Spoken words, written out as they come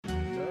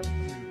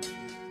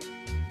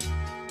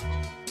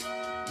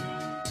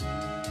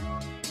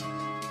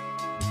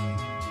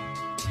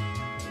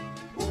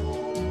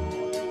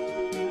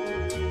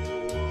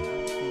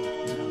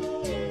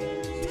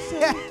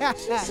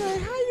She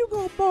said, "How you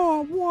gonna borrow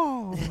a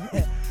wall?"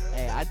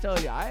 Hey, I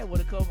told you I didn't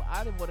want to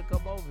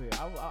come over here.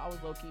 I was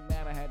low key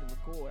mad. I had to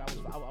record.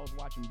 I was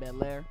watching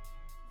Bel Air.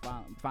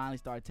 Finally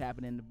started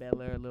tapping into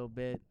Bel Air a little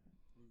bit.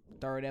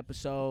 3rd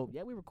episode.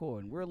 Yeah, we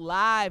recording. We're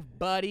live,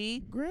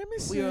 buddy.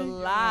 Grammy We are said,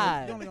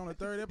 live. You only on the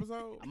 3rd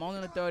episode? I'm only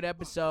on the 3rd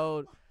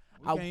episode.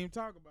 We can't even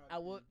talk about it. I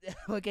will.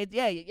 Okay,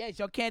 yeah.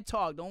 Y'all can't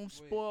talk. Don't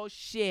spoil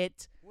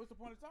shit. What's the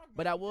point of talking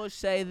But about I will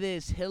say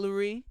this: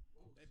 Hillary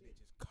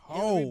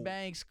Cold.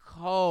 Banks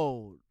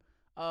cold.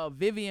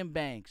 Vivian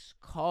Banks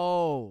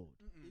cold.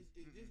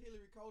 Is this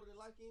Hillary colder than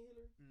light-skinned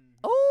Hillary?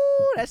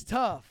 Oh, that's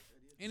tough.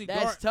 Any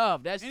That's dark-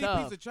 tough. Any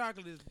Tough. piece of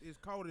chocolate is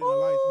colder than a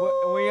light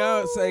skin. When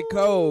y'all say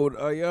cold,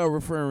 are y'all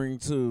referring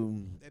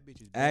to That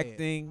bitch is bad.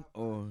 acting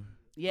or?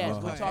 Yes,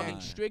 Oh, we're talking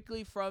okay.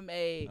 strictly from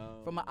an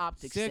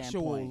optic Sexual.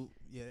 standpoint.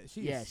 Yeah,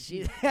 Yes, she she.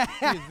 is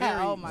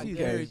very, Oh my she's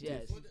goodness, very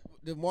yes.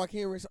 The Mark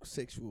Henry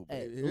sexual,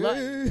 Hey,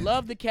 baby.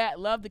 love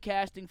the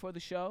casting for the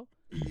show.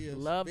 Yes,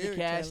 Love the very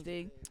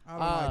casting. I don't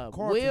like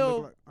Carlton Will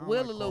look like- I don't Will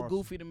like a little Carlton.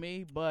 goofy to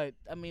me, but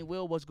I mean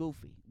Will was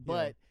goofy,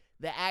 but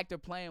the actor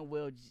playing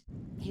Will,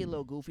 he a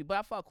little goofy, but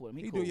I fuck with him.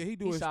 He He cool. do, yeah, he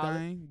do He's his solid.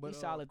 thing. But He's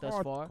solid thus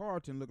far.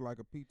 Carlton look like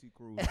a PT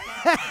Cruz.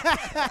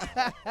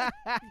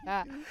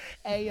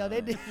 Hey yo,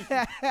 they did.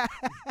 That's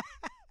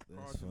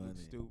Carlton look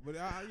funny. stupid. But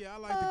I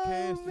like the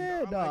casting.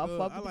 Man, though. no, I like,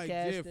 fuck I with like the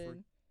casting.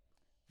 Jeffrey.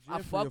 I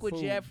Jeffrey fuck a with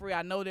fool. Jeffrey.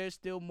 I know there's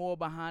still more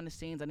behind the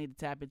scenes I need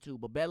to tap into,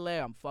 but Bel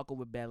Air, I'm fucking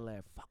with Bel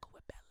Air. Fucking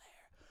with Bel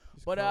Air.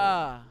 It's But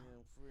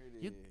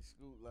cold. you-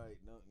 scoot like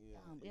no,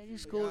 yeah, you Y'all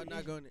scoot,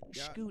 not gonna-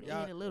 scoot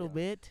y'all- in a little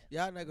bit.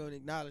 Y'all not gonna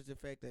acknowledge the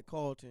fact that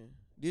Carlton,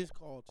 It's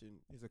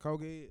a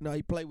Colgate. no,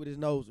 he played with his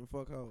nose and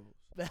fuck hoes.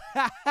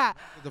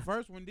 The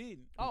first one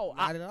didn't. Oh,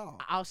 Not at all.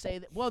 I'll say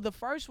that. Well, the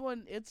first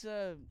one, it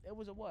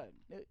was a what?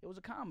 It was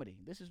a comedy.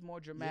 This is more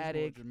It's more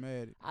dramatic.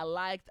 dramatic. I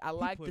liked He the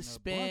putting a bunch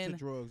spin. of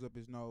drugs up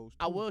his nose.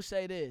 I too. will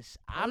say this: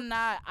 I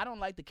don't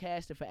like the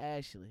casting for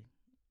Ashley.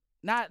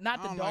 Not the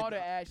don't like daughter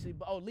the- Ashley,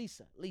 but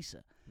Lisa.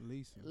 Lisa.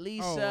 Lisa.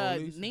 Oh,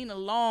 Lisa. Nina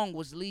Long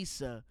was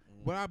Lisa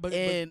But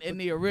in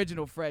the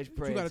original Fresh you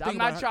gotta Prince. think I'm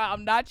not about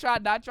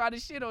trying. not trying to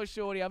shit on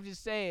Shorty. I'm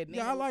just saying.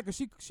 yeah, I Nina- like her.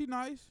 She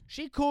nice.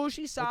 She cool.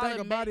 She The solid. thing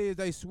about it is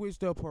they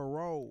switched up her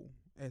role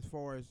as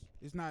far as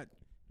it's not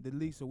the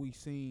Lisa we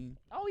seen.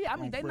 Oh yeah, I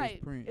mean on they Fresh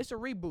not. Prince. It's a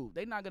reboot.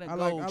 They're not gonna I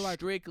go like-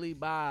 strictly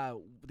by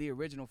the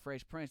original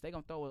Fresh Prince. They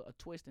gonna throw a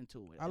twist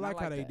into it. I and like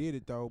how they that. did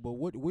it though. But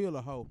what Will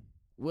a hoe?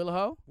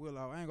 Willow, Will a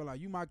hoe? I ain't gonna lie.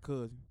 You my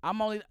cousin.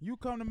 I'm only. You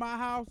come to my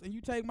house and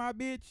you take my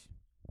bitch.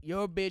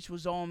 Your bitch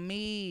was on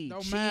me.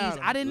 Don't Jeez, matter.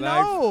 I didn't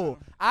Like- know.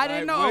 I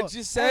didn't know. What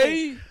you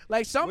say? Hey,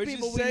 like some What'd you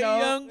people we say, know.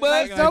 young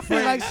Like buck? some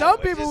people, Like some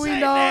What'd you people we say,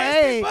 know. nasty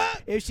Hey,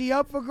 buck? if she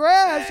up for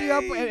grabs, she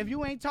up. Hey. If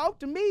you ain't talk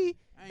to me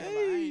I ain't gonna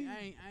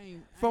lie. I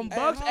ain't from ain't-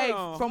 Bucks, hold hey,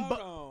 on, from hold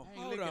Bu- on, ain't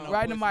hold licking on. no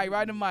right in the pussy. mic,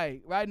 right in the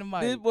mic, right in the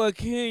This mic. boy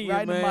Kenya,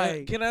 Right in the man.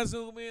 mic. Can I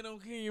zoom in on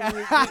Kenya real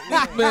quick? What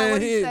This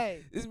man he here.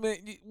 say? This man,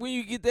 when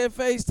you get that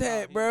face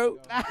tat, bro.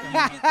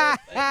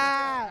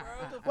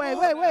 Wait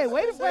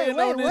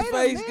on this a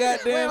face, minute.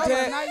 goddamn Hold on,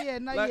 tat. Not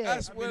yet, not Like yet. I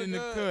I've swear been in to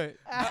the God. cut.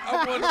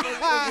 I want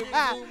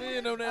to zoom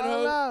in on that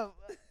Hold hoe.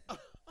 up.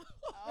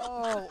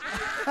 Oh.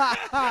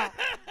 Yeah,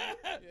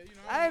 you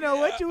know, I didn't know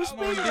what you was I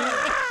speaking.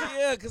 was-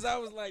 Yeah, because I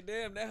was like,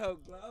 damn, that hoe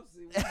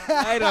glossy.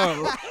 Light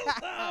on.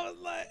 I was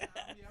like,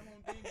 yeah, I'm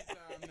on demon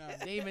time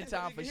now. Demon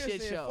time for Nigga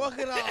shit said, show. Fuck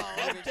it all.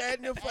 I'm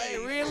tatting your Hey,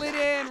 face. reel it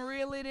in,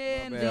 reel it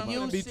in. My The bad, my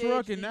bad. Be usage,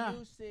 trucking the now.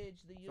 usage,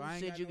 the So I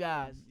ain't usage, got you no-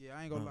 guys. Yeah,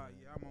 I ain't gonna lie.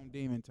 Yeah, I'm on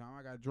demon time.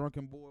 I got a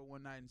drunken boy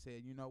one night and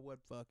said, you know what?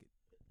 Fuck it.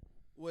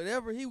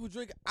 Whatever he was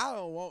drinking, I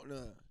don't want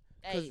none.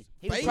 Hey,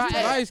 he face was,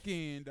 tat- Light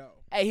skin though.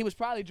 hey, he was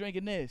probably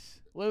drinking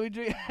this. What we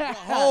drink?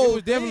 whole It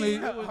was definitely,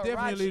 thing. it was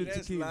definitely that's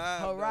tequila.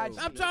 live, Harachi.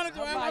 though. I'm trying to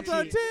How about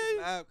tell you? you.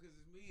 Live 'cause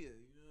it's Mia. You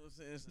know what I'm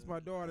saying? It's my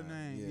daughter's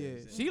name. Yeah, Yeah,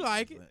 she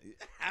like it.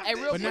 Hey,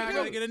 real But now I quick,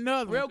 gotta get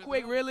another one. real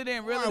quick, reel it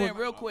in,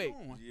 real quick.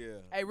 Yeah.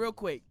 Hey, real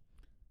quick.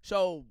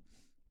 So,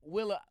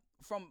 Willa,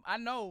 I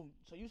know.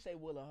 So you say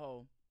Willa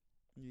hoe?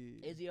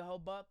 Yeah. Is he a hoe,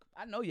 Buck?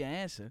 I know your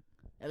answer.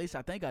 At least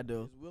I think I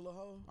do. Is Will a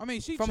hoe? I mean,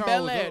 she From chose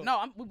Bel Air. up.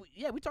 No, we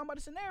talking about the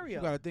You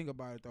scenario. gotta think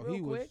about it though.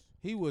 Real quick.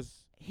 He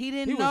was He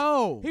didn't he was-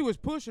 know. he was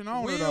pushing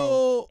on her though.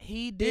 Will,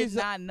 He did is a-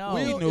 not know.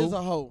 He Will knew. is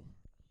a hoe.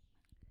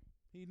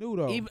 He knew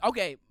though. Even,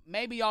 okay,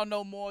 maybe y'all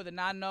know more than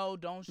I know.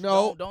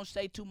 No. Don't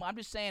say too much. I'm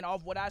just saying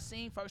off what I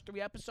seen first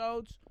 3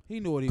 episodes. He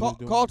knew what he was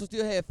doing. Carlton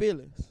still had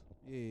feelings.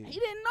 Yeah. He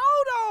didn't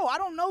know though. I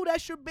don't know.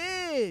 That's your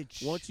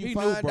bitch. Once you He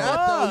knew, find bro.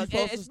 out, though, you Ugh,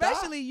 supposed to stop.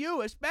 especially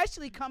you,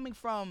 especially coming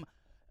from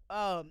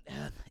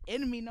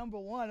enemy number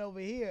 1 over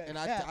here. And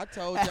I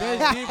told That's y'all,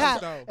 niggas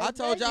though. I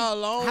told y'all a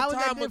long How is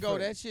that time ago different?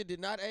 that shit did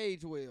not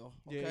age well.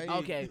 Yeah, Okay, it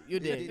Okay, you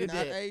It did. did You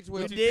not did. age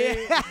well. You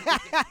did.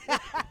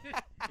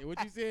 Yeah,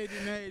 what you said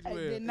didn't age well.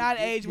 It did not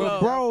age But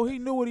well. bro, he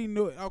knew what he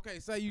knew. Okay,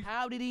 say you.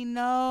 How did he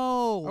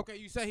know? Okay,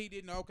 you say he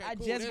didn't know. Okay, I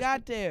cool. just That's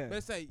got cool. there.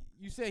 Let's say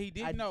you said he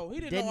didn't I know. He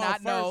didn't did know not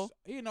off know. first.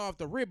 He didn't know off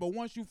the rip. But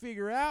once you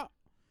figure out,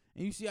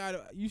 and you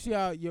see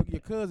how your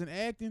cousin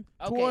acting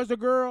Okay. towards the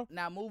girl.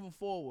 Now moving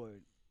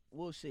forward,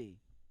 we'll see.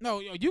 No,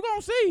 you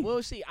gonna see.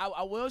 We'll see.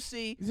 I will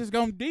see. It's just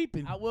gonna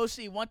deepen. I will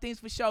see. One thing's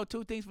for sure,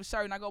 two things for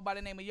certain. I go by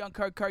the name of Young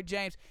Kurt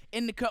James.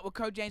 In the Cut with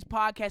Kurt James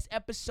podcast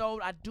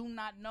episode. I do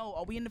not know.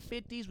 Are we in the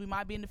 50s? We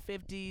might be in the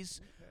 50s.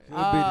 Could be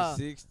the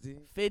 60.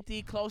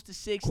 50, close to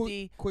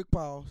 60. Quick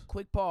pause.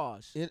 Quick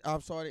pause.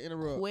 I'm sorry to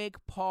interrupt. Quick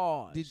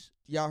pause. Did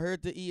y'all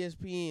heard the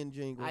ESPN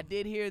jingle? I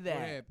did hear What that.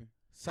 happened?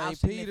 How St.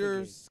 significant?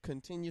 Peter's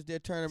continues their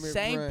tournament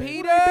St. run.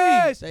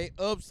 Peter's. They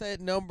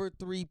upset number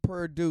 3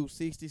 Purdue,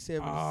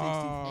 67 to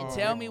 64. And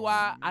tell me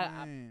why.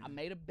 man. I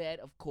made a bet,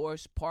 of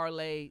course.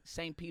 Parlay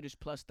St. Peter's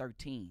plus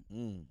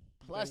 13.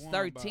 Plus They won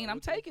 13. by I'm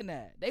what they- taking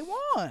that. They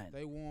won.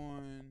 They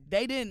won.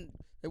 They didn't.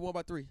 They won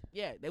by 3.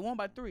 Yeah, they won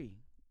by 3.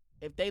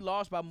 If they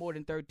lost by more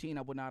than 13,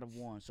 I would not have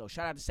won. So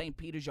shout out to St.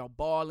 Peter's, y'all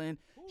balling.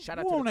 Shout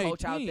out who to on the they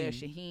coach out there,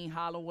 team? Shaheen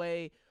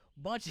Holloway.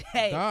 Bunch of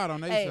hey, God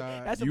on their hey,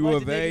 side. that's a U bunch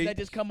of of niggas H. that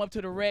just come up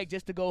to the rec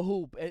just to go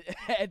hoop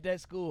at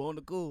that school on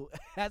the cool.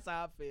 That's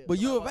how I feel. But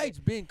U So, of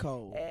H been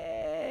cold.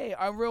 Hey,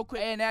 real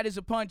quick, and that is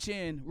a punch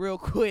in, real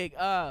quick.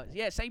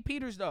 Yeah, St.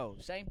 Peter's though.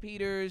 St.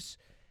 Peter's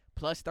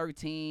plus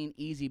 13,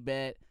 easy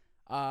bet.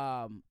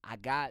 I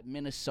got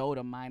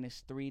Minnesota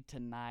 -3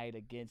 tonight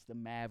against the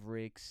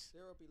Mavericks.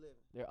 They're up 11.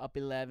 They're up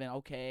 11.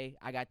 Okay,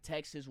 I got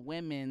Texas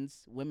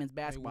women's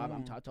basketball.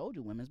 won. I told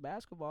you women's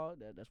basketball.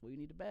 That's what you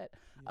need to bet.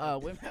 No.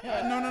 Women,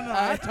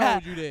 I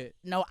told you that.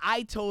 No,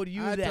 I told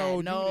you I that.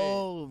 told you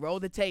no, roll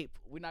the tape.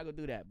 We're not gonna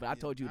do that, but I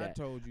told you I that.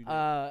 told you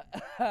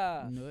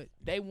that. Nut.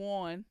 They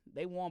won.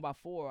 They won by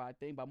 4, I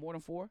think, by more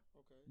than 4.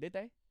 Did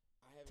they?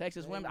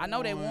 Texas women. I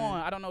know they won.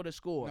 won. I don't know the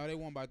score. No, they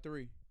won by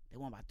 3. They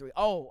won by 3.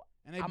 Oh,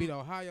 And they I'm- beat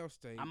Ohio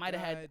State. I might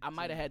have had. I God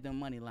might have damn. had them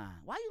money line.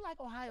 Why you like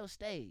Ohio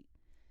State?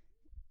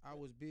 I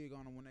was big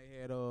on them when they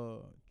had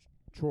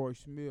Troy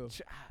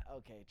Smith.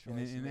 Okay, Troy. And,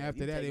 then, Smith, and after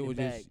you that, it taking was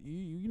back. just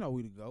you know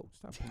we to go.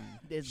 Stop playing.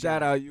 This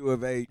Shout guy. out U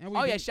of H. And we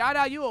Oh yeah, beat- shout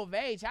out U of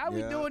H. How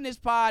we Yeah. doing this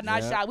pod?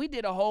 Not Yeah. shot. We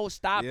did a whole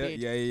stoppage.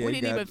 Yeah, We you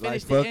didn't even got, finish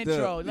like, the fucked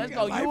intro. up. Let's You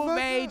go. got, like, U of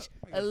fucked H, up.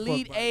 Like,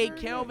 Elite fuck by 8, that.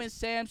 Kelvin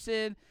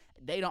Sampson.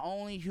 They the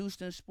only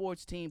Houston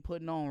sports team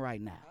putting on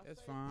right now. That's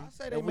fine. I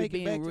say If they we make it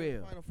being back to real.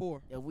 the Final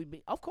Four. If we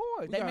be, of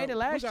course, We they got- made it we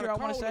last got year. a I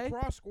want to Cold say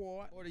lacrosse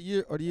squad. Or the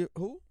year,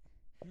 who?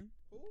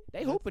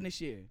 they hooping this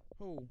year.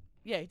 Who?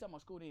 Yeah, he talking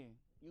about scoot in.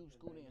 You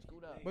scoot in,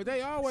 scoot up. But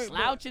they always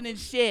Slouching and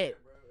shit.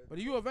 But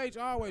the U of H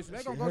always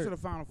they gonna go to the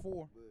Final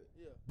Four.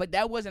 But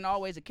that wasn't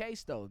always the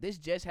case though. This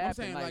just I'm happened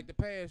saying like the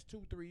past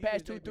 2-3 years.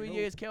 past they 2-3 been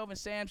years. hooping. Kelvin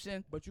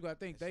Sampson, But you gotta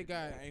think they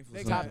got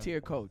they top got tier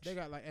coach. They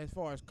got like as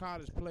far as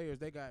college players,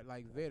 they got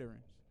like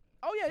veterans.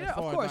 Oh yeah, as yeah,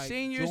 far of as, course, like,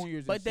 seniors,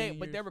 juniors but and their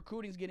seniors.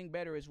 recruiting's getting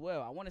better as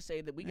well. I want to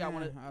say that we got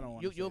one of I don't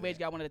want U of H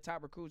got one of the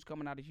top recruits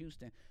coming out of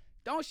Houston.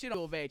 Don't shit on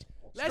U of H.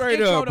 Let's Straight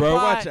intro up, the bro.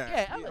 pod. Watch out.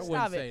 Yeah, I let's wouldn't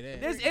stop say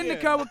it. that. This In the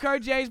Yeah. Cut with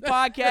Kurt James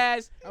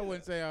podcast. I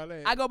wouldn't say all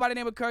that. I go by the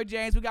name of Kurt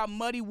James. We got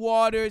Muddy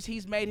Waters.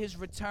 He's made his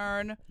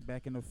return.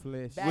 Back in the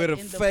flesh. Back With a in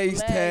the face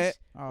flesh. tat.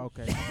 Oh,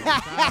 okay.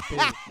 Stop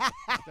it.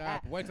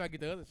 Stop. Wait till I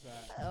get the other side.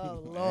 Oh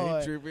Ain't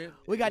Lord. tripping.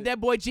 We got that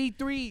boy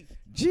G3.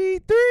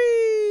 G3.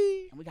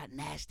 And we got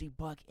Nasty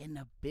Buck in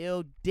the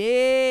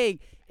building.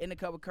 In the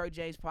Cut with Kurt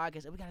James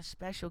podcast. And we got a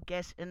special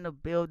guest in the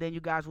building.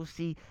 You guys will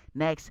see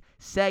next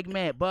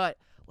segment. But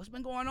what's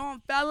been going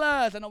on,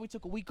 fellas? I know we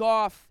took a week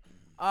off.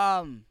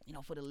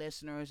 For the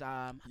listeners,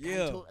 got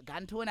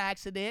into an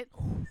accident.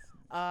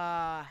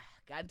 And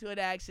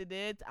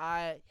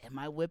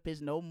my whip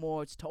is no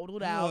more. It's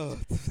totaled out. Oh,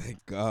 thank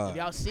If God.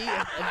 y'all see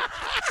it.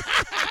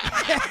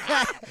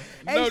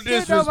 No Ain't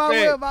shit on my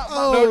disrespect. whip.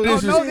 No No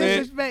disrespect.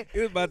 disrespect.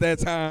 It was about that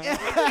time. Yeah,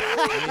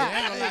 I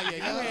ain't gonna lie, yeah,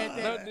 you had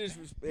No that.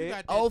 disrespect. You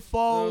got that Ofo,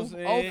 You know what I'm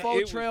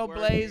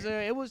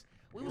saying? It was Trailblazer.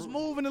 We was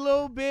moving a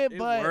little bit, It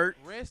but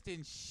worked. rest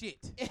in shit.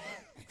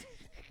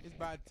 It's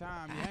about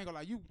time. You ain't gonna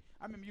lie.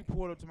 I remember you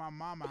pulled up to my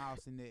mama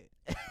house in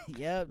that.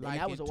 yeah, Like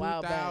that was in a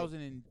while back.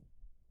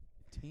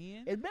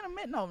 2010. It's been a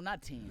minute. No,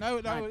 not 10. No,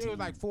 Not it 10. was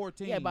like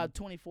 14. Yeah, about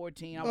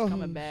 2014. I was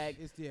coming back.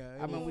 It's yeah.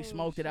 I remember we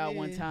smoked it out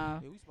one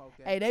time. Yeah, we smoked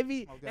that. Hey, they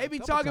be Smoked that a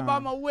couple talking about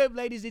times. my whip,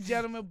 ladies and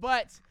gentlemen,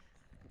 but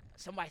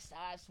somebody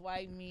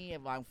sideswiped me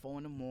at like 4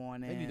 in the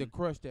morning. They need to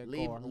crush that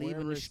car.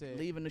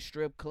 Leaving the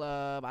strip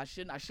club. I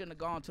shouldn't have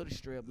gone to the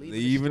strip.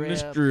 Leaving the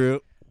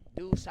strip.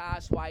 Dude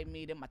sideswiped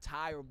me. Then my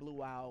tire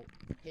blew out.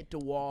 Hit the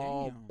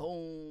wall. Damn.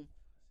 Boom.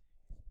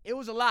 It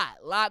was a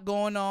lot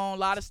going on. A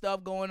lot of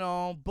stuff going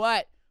on.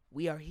 But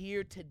we are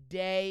here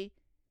today.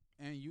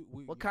 And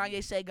What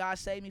Kanye say? God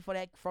save me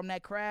from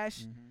that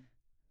crash. Mm-hmm.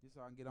 Just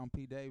so I can get on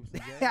P. Davidson.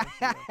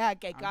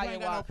 Okay, You Kanye.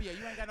 ain't Wow.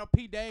 got no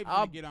P. Davidson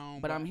I'll- to get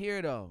on. But bro. I'm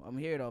here though.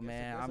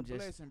 Man. That's I'm a just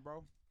blessing,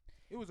 bro.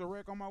 It was a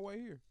wreck on my way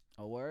here.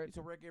 a word. It's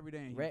a wreck every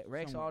day. in Wrecks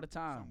Houston, all the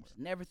time. somewhere.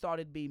 Never thought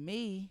it'd be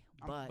me,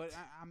 but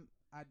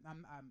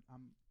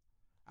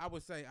I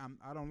would say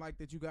I don't like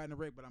that you got in the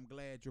wreck, but I'm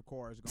glad your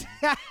car is gone.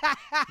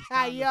 It's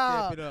time to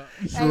yo, step it up.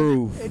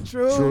 Truth.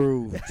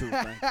 true.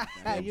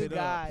 Thank You Step it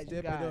guys, up.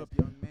 Step you guys. it up,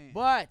 young man.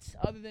 But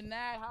other than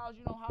that,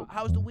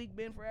 how's the week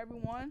been for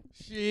everyone?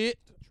 Shit.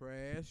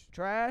 Trash.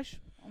 Trash.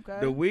 Okay.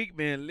 The week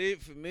been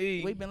lit for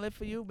me. Week been lit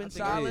for you. Been I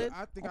think solid.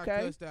 I think Okay.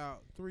 I cussed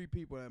out 3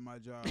 people at my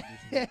job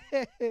this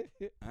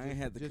week. I ain't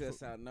had to Just cuss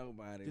for- out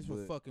nobody. just for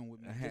but fucking with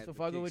me. I had for to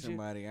fucking kick with you?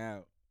 somebody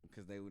out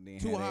because they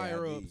didn't 2 have their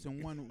higher ID. ups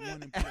and one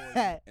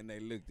employee. And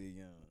they looked at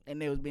young.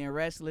 And they was being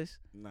restless.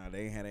 Nah,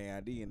 they ain't had their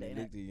ID and They they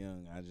not- looked at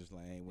young. I just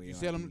like, ain't You waiting.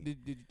 sell them? Did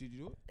you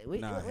do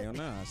it? Nah, hell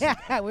no. I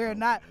said, We're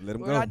not. let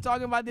them We're go. not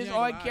talking about this You ain't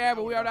gonna on lie, I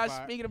camera. We are would've not got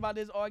fired. speaking about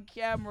this on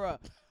camera.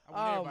 I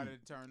want everybody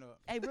to turn up.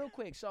 Hey, real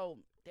quick. So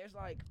there's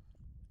like,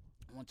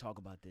 I want to talk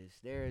about this.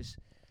 There's.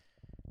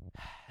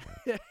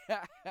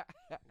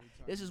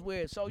 This is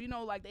weird. So you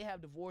know, like they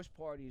have divorce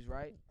parties,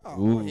 right?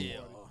 Ooh.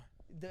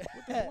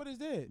 What is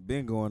that?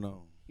 Been going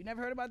on. You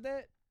never heard about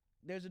that?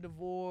 There's a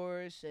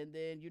divorce, and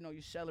then you know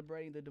you're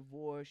celebrating the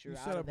divorce. You're You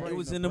out of that. celebrating It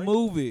was the in the break?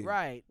 movie.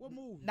 Right. What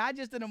movie? Not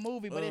just in a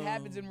movie, but it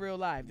happens in real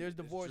life. There's it's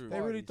divorce true.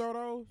 parties. They really throw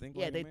those? Think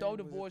Yeah, Like a they Man? throw Was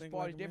it divorce Think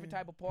parties, Like a different Man?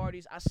 type of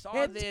parties. I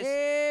saw this.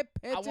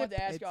 I wanted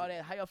to ask y'all Petty.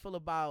 that. How y'all feel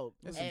about?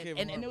 That's some And, Kevin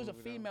and there Hart was a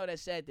movie, though. female that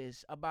said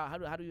this about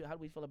how do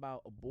we feel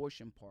about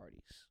abortion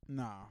parties?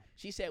 Nah.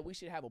 She said we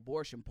should have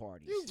abortion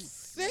parties. You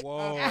sick?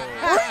 Whoa.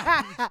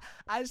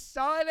 I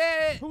saw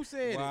that. Who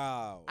said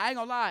Wow. I ain't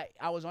gonna lie.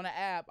 I was on an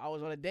app. I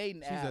was on a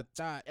dating it? She's app. a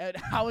thought. And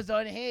I was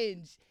on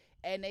Hinge,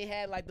 and they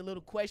had like the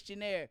little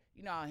questionnaire.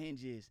 You know how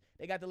Hinge is.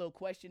 They got the little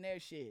questionnaire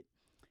shit,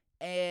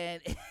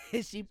 and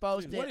she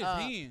posted What is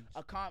Hinge?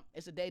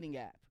 It's a dating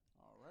app.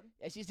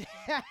 And she said,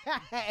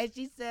 and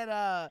she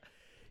said,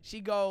 she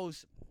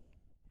goes,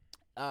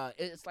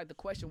 it's like the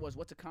question was,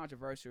 what's a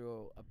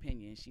controversial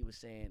opinion? She was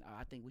saying,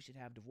 I think we should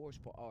have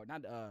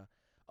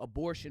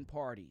abortion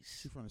parties.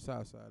 She's from the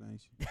South Side,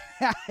 ain't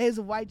she? It's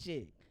a white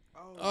chick.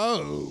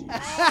 Oh,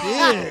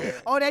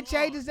 Oh, that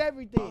changes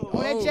everything.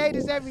 Oh, that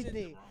changes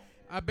everything.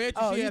 I bet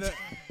you Oh, she you had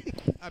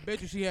I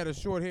bet you she had a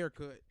short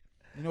haircut.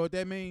 You know what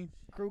that means?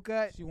 Crew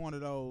cut. She one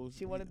of those.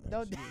 She one of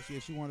those.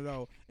 She one of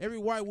those. Every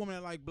white woman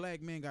that like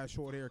black men got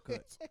short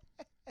haircuts.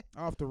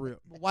 Off the rip.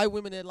 white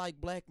women that like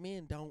black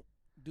men don't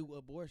do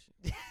abortion.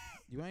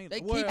 You ain't.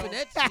 They well, keeping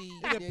that seed.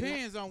 It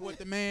depends on what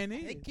the man They,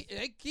 is.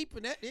 they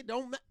keeping that. It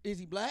don't. Is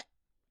he black?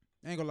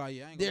 Ain't gonna lie,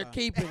 yeah. I ain't gonna They're lie.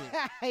 keeping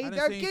it. Hey, done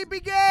they're seen-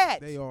 keeping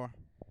it. They are.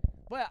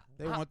 But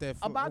They want that.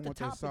 about they the want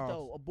that topic sauce.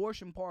 though,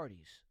 abortion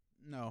parties.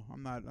 No,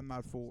 I'm not. I'm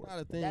not for It's it.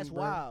 not a thing. That's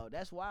bro. wild.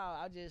 That's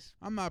wild.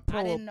 I'm not pro.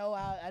 I didn't know.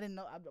 I didn't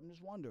know. I'm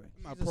just wondering.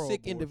 I'm not He's a pro sick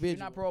abortion. You're individual.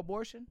 not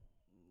pro-abortion?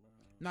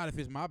 Not if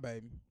it's my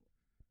baby.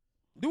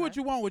 Do what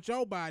you want with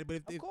your body,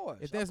 but Of course,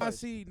 if of that's my course.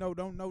 seed, no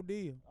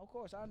deal. Of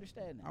course, I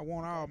understand that. I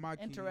want all my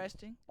kids.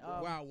 Interesting.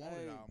 Well, I want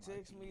Hey, it all. my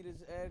text me this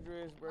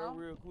address, bro, Huh?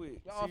 real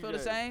quick. Y'all feel the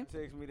CJ, same?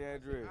 Text me the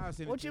address. I'll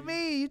send it What to you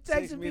mean? You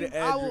Text texted me me? the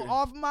I will address.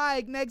 off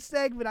mic next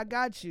segment. I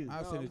got you.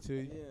 I'll send it to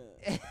you.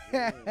 Yeah.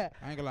 yeah.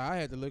 I ain't gonna lie, I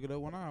had to look it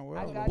up when I was.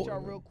 I got y'all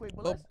real quick.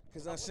 But let's,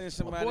 Cause I sent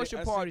somebody. Abortion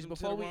I sent parties them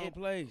to before the we wrong end-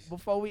 place.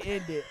 before we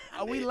end it,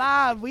 we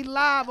live. We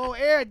live on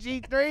air.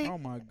 G3. Oh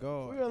my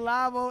god. We were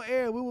live on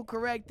air. We will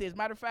correct this.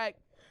 Matter of fact,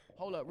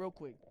 hold up real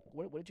quick.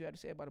 What did you have to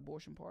say about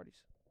abortion parties?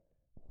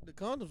 The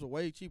condoms are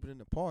way cheaper than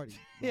the party.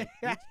 Yeah.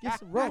 Get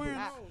some Who rubber. wearing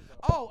those,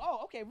 though?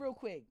 Oh, okay, real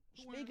quick.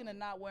 Speaking of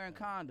not wearing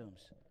condoms,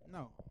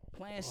 No,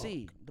 Plan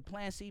C, the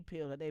Plan C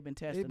pill that they've been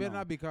testing it better on.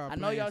 not be called. I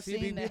know Plan y'all C.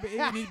 seen that.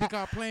 It need to be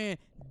called Plan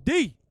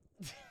D.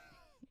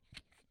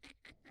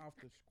 Off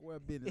the square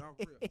business. Off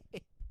rip.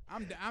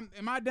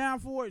 Am I down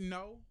for it?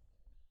 No.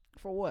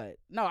 For what?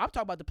 No, I'm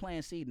talking about the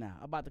Plan C now,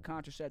 about the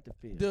contraceptive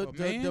pill.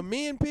 The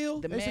men pill.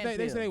 The They said man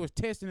they said pill. they was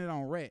testing it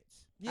on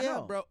rats. I Yeah,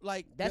 know. bro.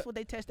 Like That's what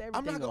they test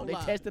everything not on. gonna They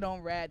lie. tested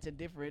on rats and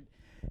different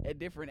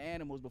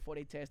animals before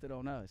they tested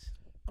on us.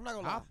 I'm not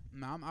gonna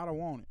lie. I don't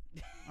want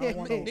it. I don't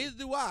want no. Neither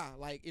do I.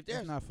 Like if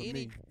there's not for any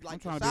me. I'm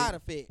like trying to side do-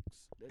 effects.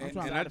 And,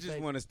 trying and to I side just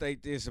effects. want to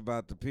state this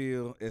about the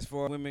pill. As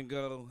far as women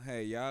go,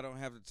 hey, y'all don't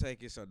have to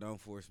take it, so don't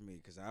force me,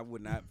 because I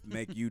would not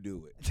make you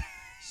do it.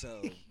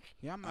 So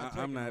Yeah, I'm not. I'm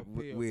taking not no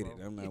pill, with bro.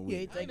 it. I'm not You with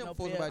ain't it. take never no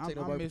forced pill. nobody to take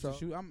no I'm birth Mr. control.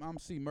 Shoot. I'm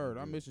C Murder.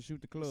 I'm Mr.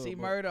 Shoot the Club. See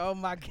bro. murder. Oh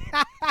my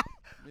God.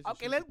 Mr.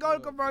 Okay, Shoot let's the go to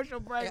Club. commercial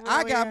break. And real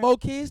I got here. more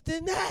kids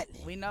than that.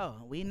 We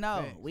know. We Facts.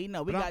 know. We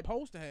But I'm got.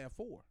 supposed to have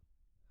 4.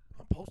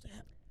 I'm supposed to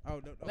have. Oh,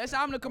 no, Let's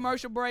okay. have the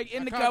commercial break.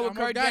 In I the caught cut you. with I'm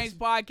Kurt got James you.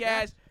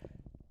 podcast.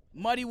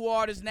 Muddy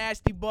Waters,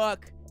 Nasty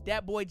Buck,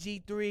 That Boy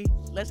G3.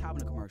 Let's hop in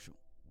the commercial.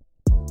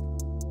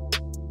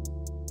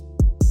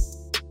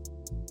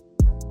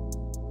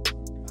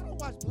 I don't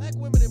watch black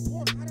women in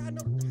porn. How do I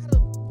know how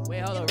to? Wait,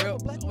 hold on, get real-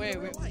 around black wait,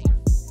 women in wait. life?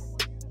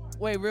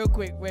 Wait, real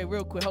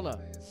quick. Hold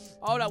up.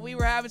 Hold up. We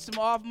were having some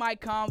off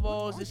mic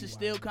convos. This is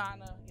still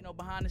kind of,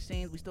 behind the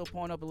scenes. We still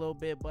pouring up a little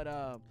bit, but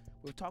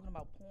we were talking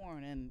about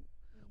porn. And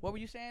what were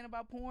you saying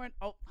about porn?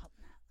 Oh,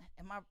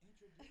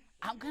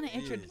 I'm gonna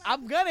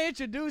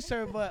introduce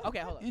her, but okay,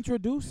 hold on.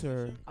 Introduce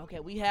her. Okay,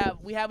 we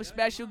have a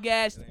special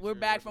guest. We're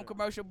back from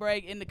commercial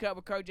break. In the Cut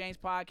with Kurt James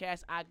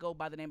podcast. I go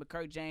by the name of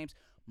Kurt James.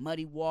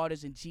 Muddy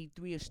Waters and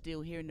G3 are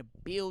still here in the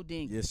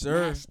building. Yes,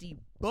 sir. Nasty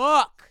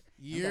Buck.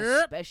 We got a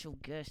Yep. special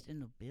guest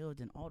in the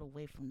building, all the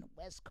way from the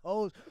West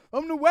Coast,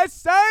 from the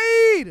West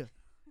Side.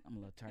 I'm a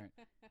little turned.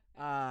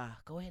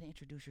 Go ahead and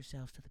introduce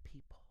yourselves to the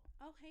people.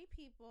 Oh, hey,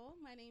 people.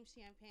 My name's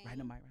Champagne. Right in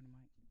the mic.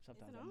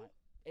 Sometimes it I on? might.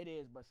 It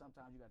is, but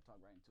sometimes you gotta talk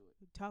right into it.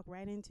 Talk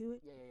right into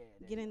it.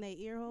 Yeah. Get in their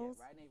ear holes.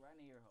 Yeah, right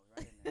in the ear holes,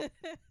 right in there.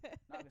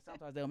 No, 'cause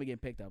sometimes they don't be getting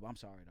picked up. I'm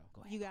sorry though.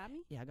 Go ahead. You got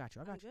me? Yeah, I got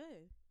you. I'm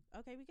good.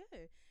 Okay, we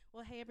good.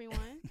 Well, hey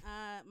everyone.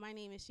 My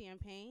name is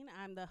Champagne.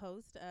 I'm the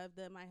host of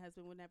the My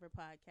Husband Would Never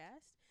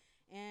podcast,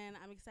 and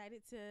I'm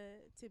excited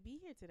to be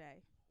here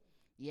today.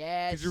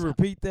 Yes. Could you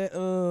repeat that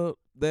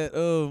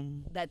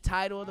that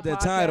title of the that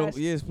podcast? title?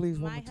 Yes, please.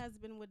 one My more time.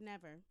 husband would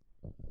never.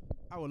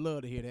 I would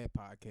love to hear that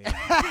podcast.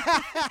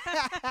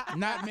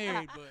 Not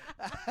married, but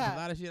a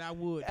lot of shit I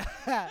would.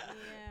 Yeah,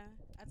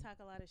 I talk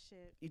a lot of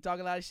shit. You talk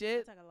a lot of I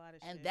shit? talk a lot of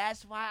And shit.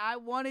 that's why I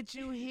wanted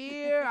you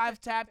here. I've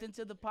tapped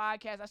into the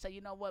podcast. I said, you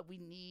know what? We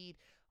need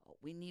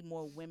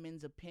more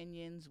women's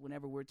opinions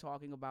whenever we're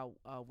talking about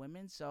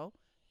women. So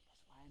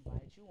that's why I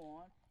invited you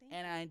on.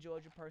 And I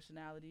enjoyed your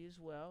personality as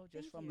well,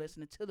 just Thank from you.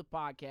 listening to the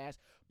podcast.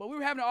 But we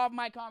were having an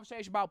off-mic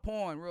conversation about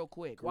porn real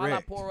quick. While I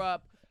Correct. pour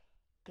up,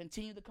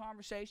 continue the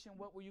conversation.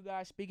 What were you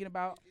guys speaking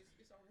about?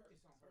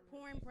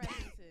 Porn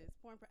preferences.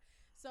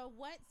 So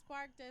what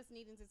sparked us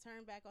needing to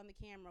turn back on the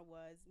camera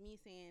was me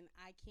saying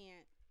I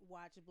can't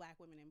watch black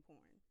women in porn.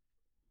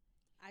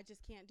 I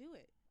just can't do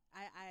it.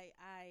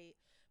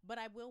 But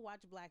I will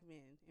watch black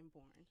men in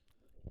porn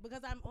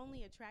because I'm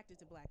only attracted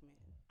to black men.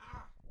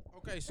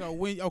 Okay, so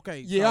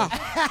Yeah.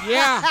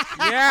 yeah.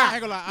 I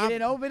ain't gonna lie, You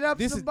didn't open up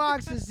this some is-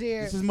 boxes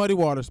here. This is Muddy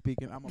Water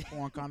speaking. I'm a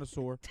porn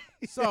connoisseur.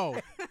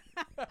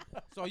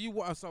 So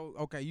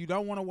you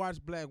don't want to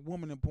watch black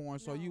women in porn,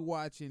 so No. you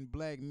watching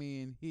black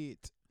men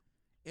hit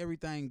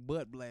everything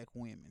but black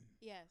women.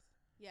 Yes.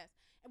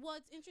 Well,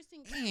 it's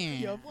interesting. Man.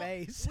 Your Well,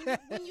 face.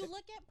 when you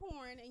look at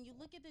porn and you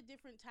look at the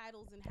different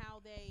titles and how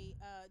they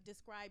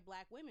describe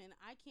black women,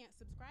 I can't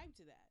subscribe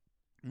to that.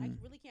 I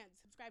really can't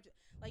subscribe to.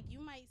 Like you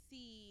might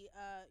see,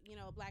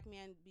 a black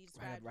man be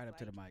described Right as up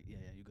to the like- mic.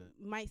 Yeah, you good.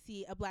 Might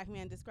see a black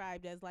man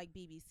described as like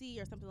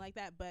BBC or something like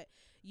that, but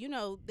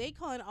they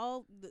calling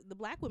all the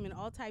black women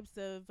all types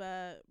of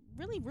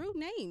really rude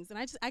names, and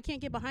I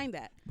can't get behind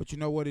that. But you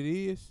know what it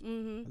is?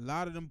 Mm-hmm. A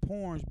lot of them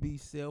porns be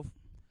self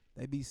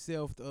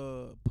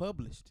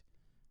published.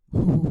 I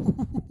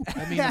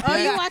mean, Oh,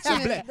 you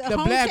watching the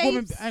home black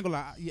woman? tapes? I ain't gonna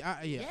lie.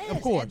 Yeah, Yes,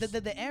 of course.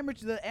 The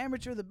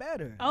amateur, the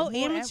better. Oh, The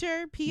more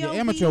amateur, POV. Yeah,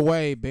 amateur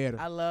way better.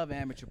 I love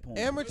amateur porn.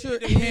 Amateur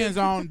Depends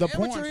on the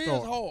porn Amateur is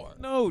star. hard.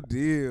 No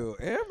deal.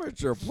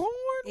 Amateur porn.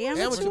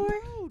 Amateur?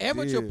 No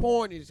Amateur deal.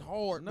 porn is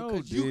hard No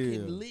because you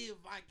deal. can live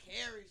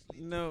vicariously.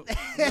 No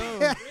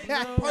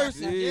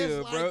Person deal,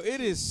 just like bro. you.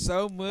 It is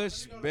so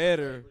much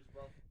better.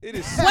 It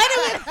is Wait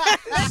a minute.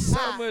 it's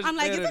so much I'm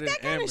like, is better it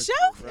that than kind of amateur,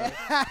 show? bro.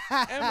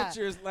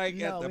 Amateur is like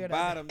No, at we the don't.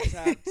 bottom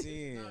top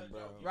 10,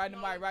 bro. Right in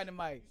the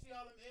mic.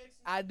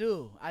 I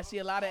do. I see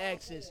a lot of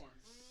X's.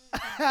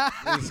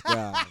 This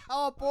guy.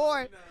 Oh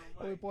boy.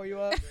 Can we pour you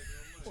up?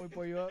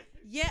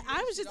 Yeah,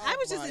 I was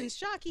just in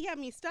shock. He had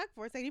me stuck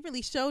for a second. He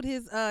really showed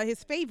his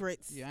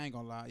favorites. Yeah, I ain't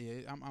gonna lie.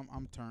 Yeah,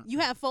 I'm turned. You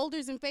have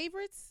folders and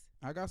favorites?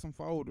 I got some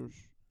folders,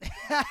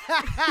 but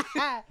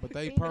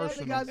they He definitely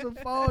personal. got some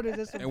folders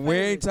and some And we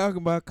ain't favorites. talking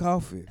about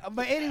coffee.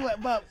 But anyway,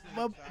 but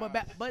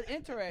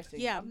interesting.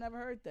 Yeah. I've never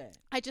heard that.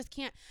 I just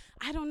can't.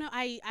 I don't know.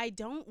 I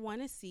don't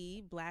want to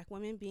see black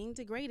women being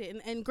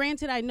degraded. And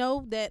granted, I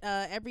know that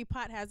every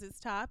pot has its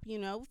top.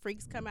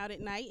 Freaks come out at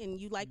night, and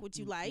you like what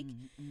you like.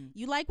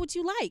 You like what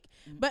you like.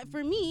 But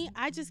for me,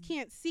 I just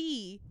can't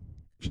see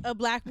a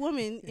black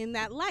woman in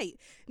that light.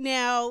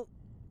 Now,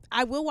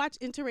 I will watch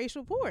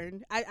interracial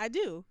porn. I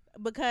do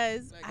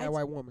because Black guy,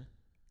 white woman.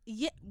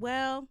 yeah.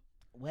 Well,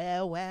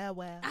 Well.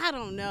 I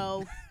don't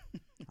know.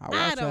 I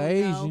watch don't an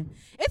Asian. know.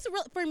 It's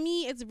real for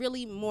me. It's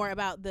really more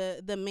about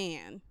the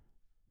man.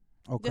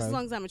 Okay. Just as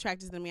long as I'm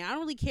attracted to the man, I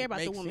don't really care about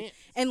the Makes woman.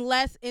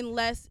 sense.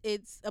 Unless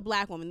it's a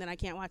black woman, then I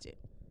can't watch it.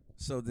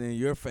 So then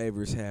your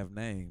favorites have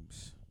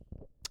names.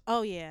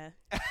 Oh yeah.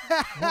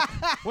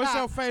 What's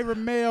your favorite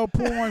male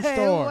porn Hey,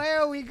 star?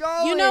 where are we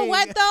going? You know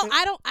what though?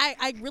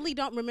 I really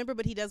don't remember,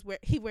 but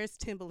he wears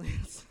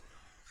Timberlands.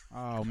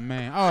 Oh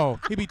man. Oh,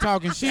 he be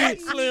talking shit.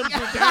 Slim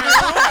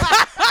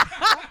to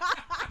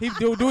He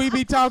do he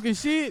be talking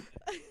shit?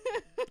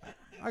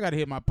 I gotta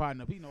hit my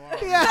partner up. He know all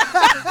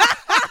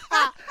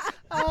that.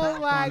 Oh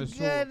my Connoisseur.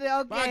 goodness.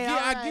 Okay. But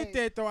I all get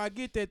that though. I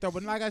get that though.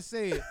 But like I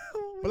said,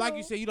 but like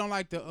you said, you don't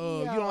like the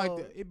you don't like Yo.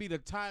 the. It be the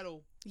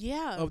title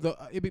Yeah. of the.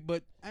 It be,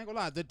 but I ain't gonna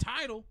lie. The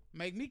title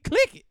make me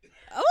click it.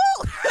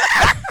 Oh.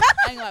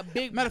 I ain't like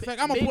big. Matter of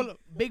fact, I'ma pull up-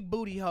 big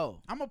booty hoe.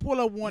 I'm gonna pull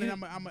up one You-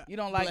 and I'm. You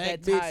don't like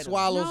Black that bitch title.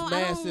 swallows No, I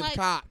don't massive like-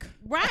 cock.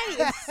 Right.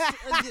 It's,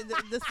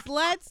 the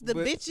sluts, the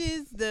But-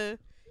 bitches,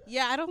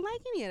 yeah. I don't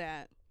like any of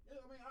that.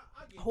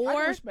 I can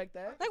Whore. respect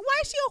that. Like,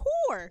 why is she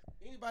a whore?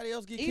 Anybody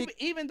else get Even,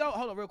 kicked? even though,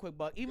 hold on, real quick,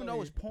 Buck. Even Go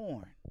though it's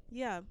porn,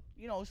 Yeah.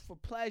 it's for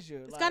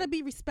pleasure. It's got to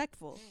be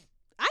respectful.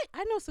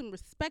 I know some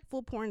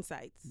respectful porn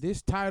sites.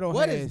 This title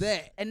What has is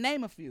that? And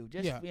name a few.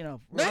 Just Yeah. Name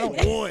real-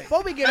 one.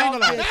 Before we get I off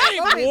ain't gonna this, lie.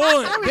 before we-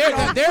 one. before we There's get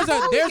a off- there's before a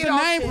we there's get a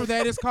off name this- for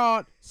that. It's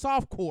called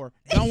softcore.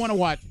 Don't want to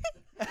watch.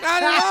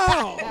 Not at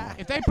all.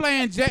 If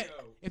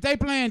they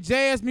playing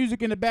jazz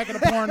music in the back of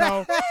the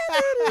porno,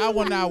 I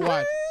will not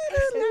watch.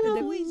 It's not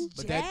always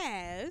But that-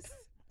 jazz.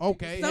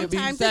 Okay. it'll be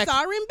Sometimes sax- it's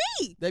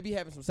R&B. They be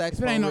having some If it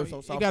saxophone ain't no, riffs on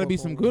it South gotta be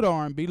Park some Forum. good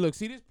R&B. Look,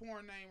 see this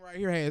porn name right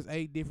here has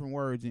 8 different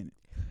words in it.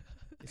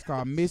 It's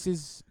called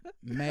Mrs.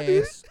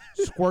 Mass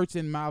Squirts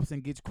in Mouths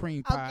and Gets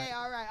Cream Pie. Okay,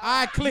 all right.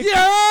 I clicked Yeah!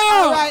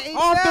 All right,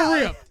 off the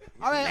Intel. rip.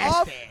 All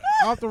right,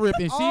 Off the rip.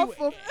 And Off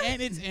she of-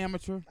 and it's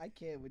amateur. I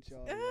can't with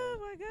y'all. Oh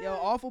my god. Yo,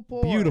 awful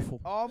porn. Beautiful.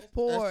 Off Let's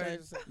porn.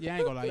 change the- Yeah, I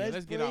ain't gonna lie. Let's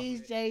Let's get off.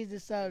 please change the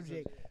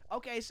subject.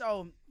 Okay,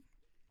 so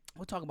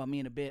we'll talk about me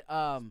in a bit.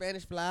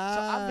 Spanish So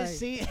fly. I've been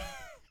seeing.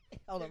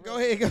 Hold on, Go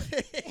ahead. Go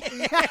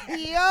ahead.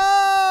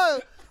 Yo,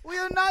 we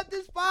are not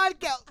this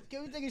podcast.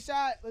 Can we take a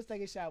shot? Let's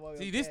take a shot. While we're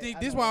See, okay.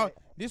 this I know,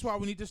 right? why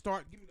we need to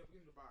start. Give me the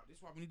bottle. This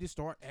is why we need to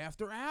start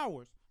After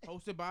Hours,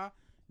 hosted by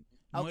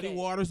Muddy Okay.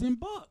 Waters and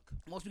Buck.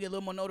 Once we get a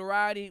little more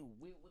notoriety,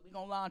 we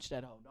gonna launch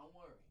that hoe. Don't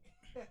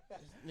worry.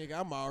 Nigga,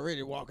 I'm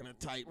already walking a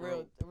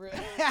tightrope. Real.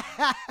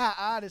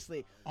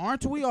 Honestly,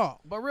 Aren't we all?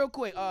 But real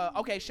quick,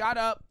 okay, shot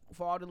up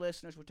for all the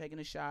listeners. We're taking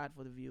a shot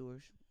for the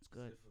viewers. It's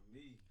good.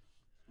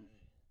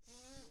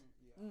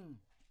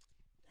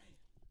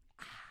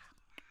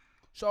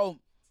 So,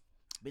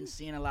 been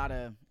seeing a lot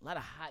of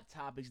hot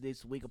topics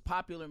this week. A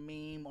popular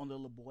meme on the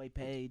LaBoy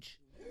page,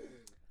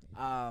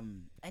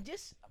 and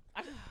just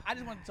I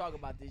just want to talk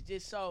about this.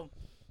 Just so,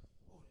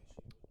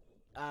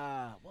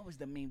 what was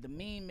the meme? The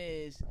meme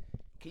is,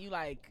 can you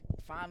like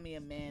find me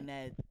a man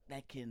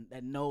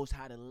that knows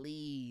how to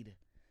lead,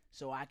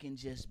 so I can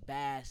just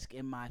bask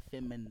in my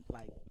feminine.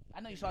 Like,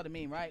 I know you saw the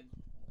meme, right?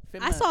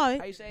 I saw it.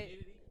 How you say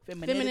it?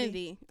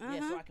 Femininity. Yeah,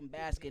 so Uh-huh. I can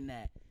bask in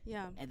that.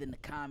 Yeah. And then the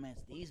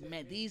comments,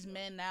 these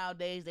men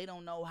nowadays, they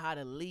don't know how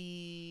to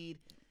lead.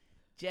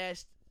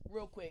 Just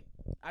real quick,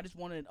 I just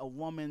wanted a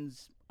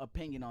woman's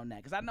opinion on that,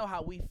 because I know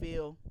how we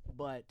feel,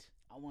 but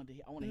I want to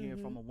hear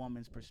it from a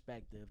woman's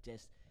perspective.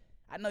 Just,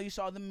 I know you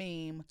saw the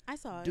meme. I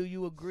saw it. Do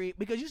you agree?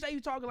 Because you say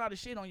you talk a lot of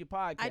shit on your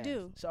podcast. I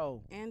do.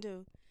 So And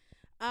do.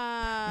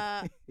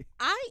 I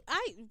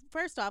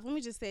first off, let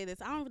me just say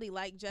this. I don't really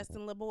like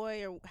Justin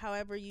LaBoy, or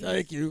however you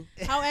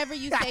however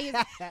you say his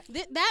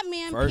that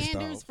man First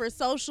panders off. for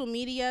social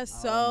media my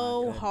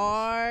so goodness.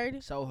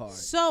 hard. so hard.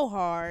 So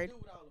hard.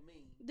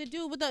 The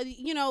dude with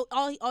the,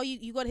 all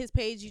you go to his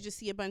page, you just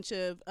see a bunch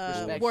of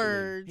Respectfully.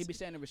 words. He be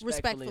saying it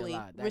respectfully a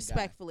lot, that guy.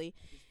 respectfully.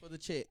 For the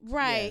chick.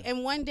 Right. Yeah.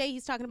 And one day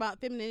he's talking about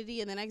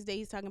femininity, and the next day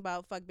he's talking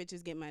about fuck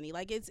bitches get money.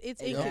 Like it's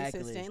Exactly.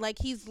 inconsistent. Like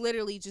he's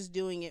literally just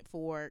doing it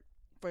for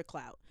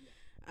clout.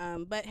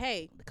 But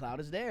hey, The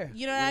cloud is there.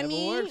 you know what I Whatever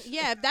mean? works.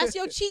 Yeah, if that's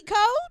your cheat code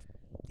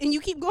and you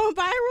keep going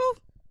viral,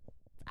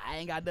 I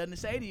ain't got nothing to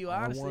say to you,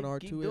 R1, honestly. R2,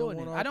 Keep doing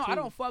it. L1, I R2.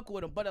 don't fuck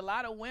with him, but a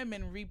lot of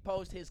women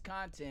repost his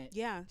content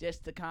yeah.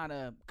 just to kind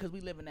of, because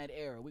we live in that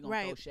era. We gonna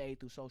throw Right.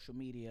 shade through social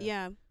media.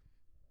 Yeah.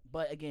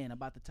 But again,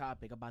 about the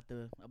topic, about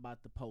the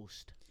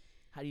post.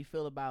 How do you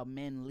feel about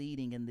men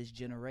leading in this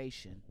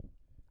generation?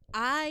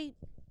 I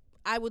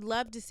would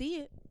love to see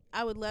it.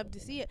 I would love to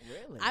see it.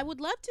 Really? I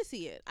would love to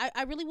see it.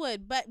 I really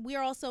would. But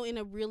we're also in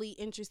a really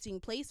interesting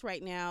place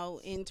right now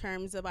in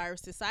terms of our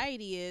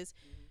society is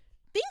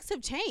things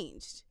have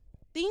changed.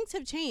 Things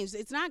have changed.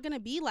 It's not going to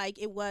be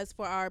like it was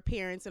for our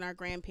parents and our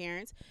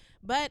grandparents.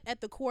 But at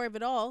the core of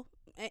it all,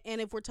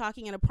 and if we're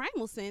talking in a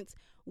primal sense,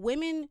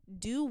 women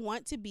do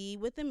want to be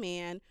with a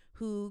man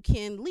who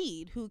can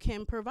lead, who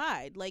can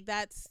provide. Like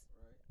that's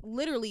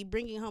literally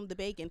bringing home the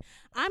bacon.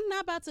 I'm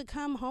not about to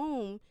come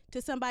home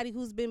to somebody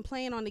who's been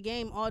playing on the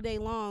game all day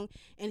long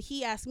and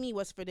he asked me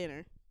what's for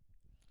dinner.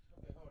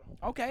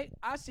 Okay,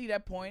 I see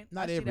that point.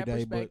 Not I see every that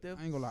day, but perspective.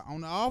 I ain't gonna lie.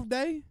 On the off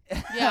day,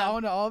 Yeah,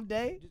 on the off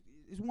day.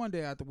 it's one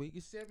day out the week.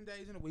 It's 7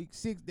 days in a week.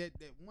 6 that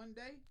one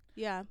day.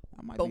 Yeah.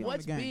 I might But be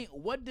what's on the game.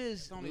 what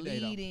does It's only day,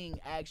 though. leading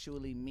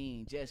actually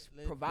mean? Just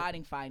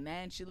providing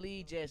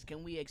financially? Just,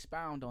 can we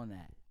expound on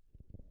that?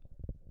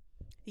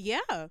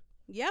 Yeah.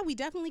 Yeah, we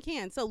definitely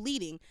can. So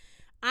leading.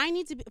 I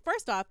need to be,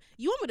 first off,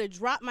 you want me to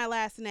drop my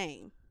last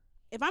name.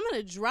 If I'm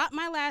going to drop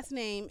my last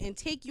name and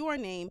take your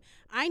name,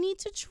 I need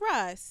to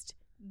trust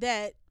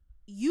that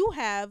you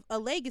have a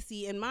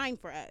legacy in mind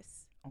for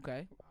us.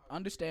 Okay,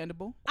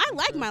 understandable. I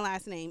like my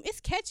last name. It's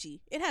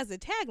catchy. It has a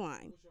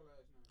tagline.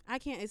 I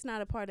can't. It's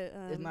not a part of.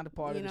 It's not a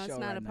part of the show It's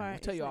not right a now. part. I'll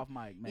tell you it's off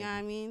mic, maybe. Yeah,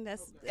 I mean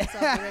that's off the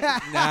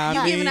record. Nah, You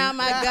I giving mean, out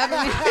my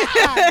government.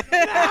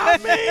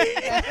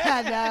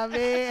 nah,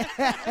 man.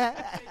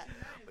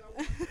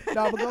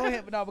 No, but go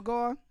ahead. But go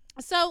on.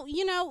 So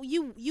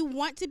you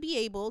want to be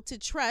able to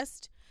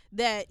trust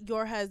that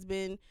your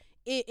husband,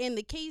 in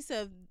the case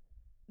of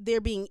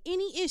there being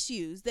any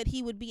issues, that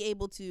he would be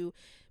able to,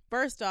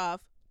 first off,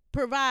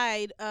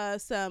 provide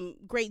some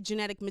great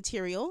genetic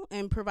material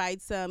and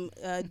provide some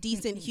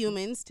decent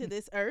humans to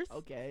this earth.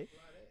 Okay.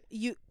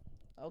 You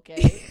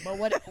Okay. But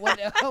what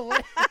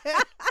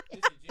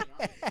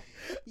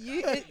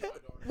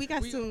we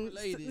got We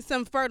related.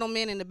 some fertile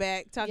men in the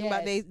back talking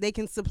about Yes. they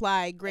can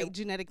supply great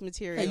genetic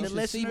material. And you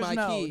the should see listeners my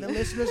know. kid. The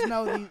listeners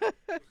know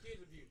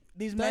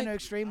these men are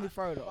extremely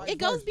fertile. It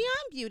goes beyond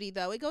beauty,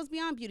 though. It goes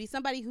beyond beauty.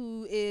 Somebody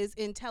who is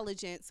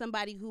intelligent,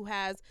 somebody who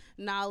has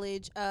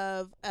knowledge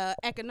of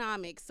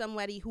economics,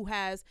 somebody who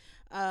has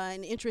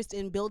an interest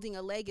in building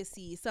a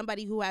legacy,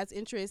 somebody who has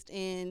interest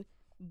in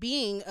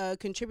being a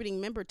contributing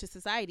member to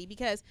society.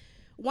 Because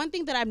one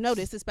thing that I've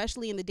noticed,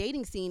 especially in the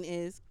dating scene,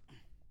 is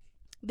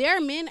there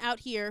are men out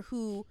here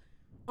who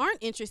aren't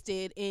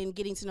interested in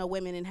getting to know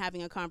women and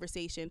having a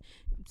conversation.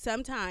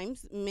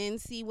 Sometimes men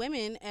see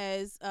women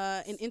as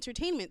an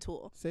entertainment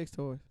tool, Sex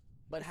toys.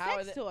 But how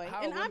sex are toy,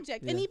 how an are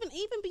object, Yeah. and even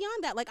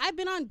beyond that. Like, I've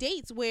been on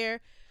dates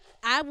where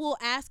I will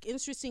ask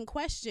interesting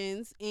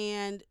questions,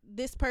 and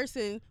this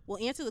person will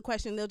answer the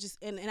question. They'll just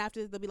and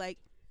after they'll be like,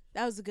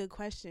 "That was a good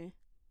question."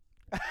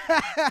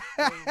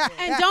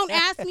 And don't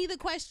ask me the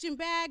question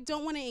back.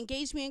 Don't want to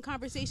engage me in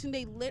conversation.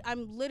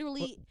 I'm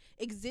literally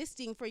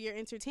existing for your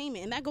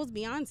entertainment, and that goes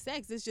beyond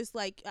sex. It's just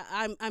like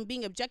I'm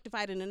being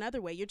objectified in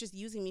another way. You're just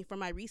using me for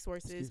my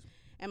resources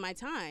and my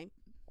time.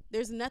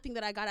 There's nothing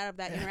that I got out of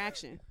that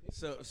interaction.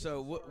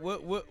 So what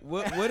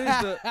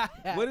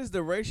is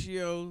the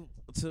ratio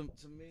to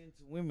men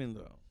to women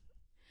though?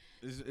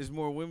 Is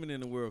more women in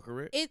the world,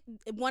 correct? It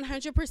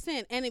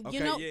 100%. And if, Okay,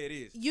 you know, yeah, it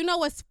is. You know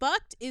what's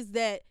fucked is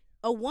that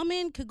a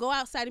woman could go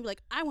outside and be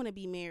like, I want to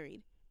be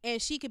married. And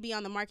she could be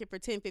on the market for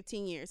 10,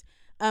 15 years.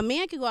 A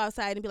man could go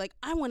outside and be like,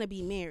 I want to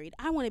be married.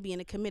 I want to be in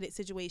a committed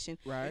situation.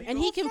 Right. And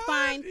he can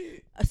find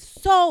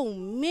so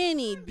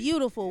many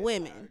beautiful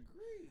women.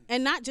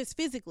 And not just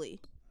physically.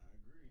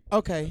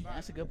 Okay.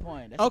 That's a good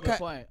point. That's Okay. a good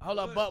point. Hold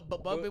on,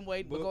 Bub been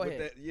waiting, but go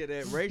ahead.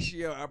 That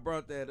ratio, I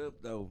brought that up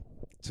though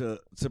to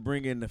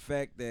bring in the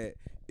fact that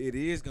it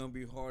is gonna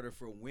be harder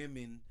for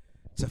women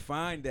to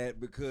find that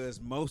because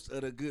most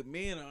of the good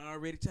men are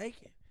already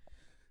taken.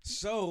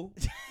 So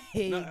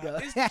Here you no, go.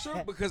 it's the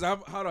truth because I'm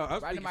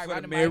Right speaking the mic, for right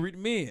the the married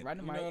mic. men. Right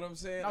the You mic. know what I'm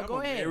saying? No, I'm go a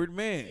ahead. married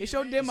man. It's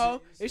your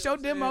demo. It's your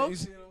demo. You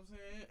see what I'm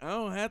saying? I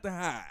don't have to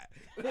hide.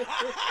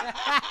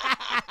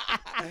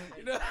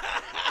 You know?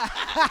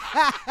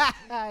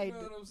 You know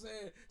what I'm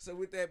saying? So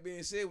with that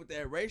being said, with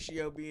that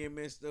ratio being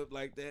messed up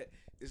like that,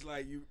 it's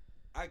like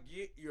I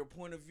get your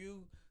point of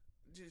view,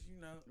 just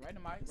Right the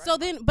mic. Right So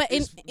the mic. then, but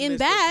It's in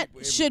messed up that,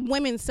 people should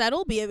women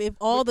settle? If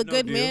all the No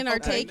good deal. men are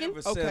Okay, taken?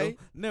 never settle, Okay.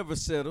 never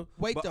settle.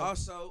 Wait, but though.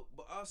 also,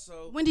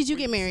 When did you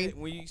get married?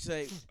 When you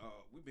say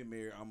we've been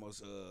married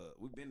almost,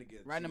 we've been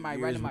together. Right in the 10 mic,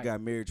 years. right in the We mic.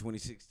 got married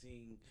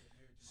 2016.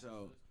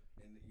 So,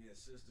 and yeah,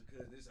 sister,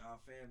 cousin, this our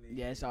family.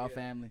 Yeah, it's all Yeah.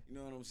 family. You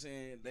know what I'm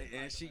saying?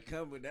 And she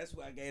coming. That's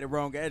why I gave the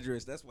wrong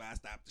address. That's why I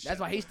stopped the show.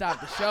 That's why he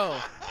stopped the show.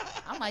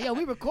 I'm like, yo,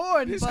 we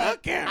recording, It's her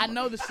but camera. I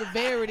know the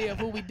severity of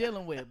who we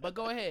dealing with. But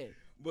go ahead.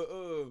 But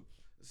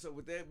so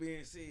with that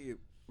being said,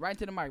 Right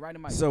to the mic. Right to the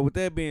mic. so with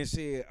that being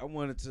said, I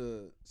wanted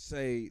to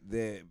say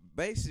that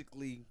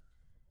basically,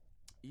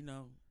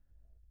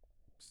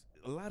 it's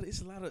a lot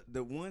of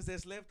the ones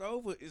that's left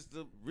over is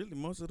really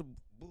most of the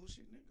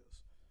bullshit niggas.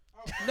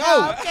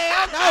 No.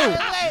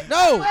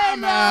 No.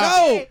 Time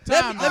out.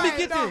 Time Let me out.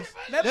 get this.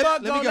 Let Let-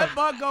 Bug let go. me go. Let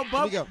Bug go.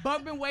 Let me go.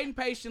 Bug been waiting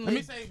patiently. Let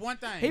me say one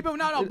thing. He been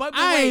no. Bug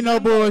been I waiting. ain't no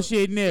Let Bug-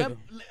 bullshit nigga.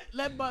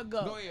 Let Bug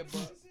go. Go ahead,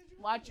 bud.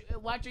 Watch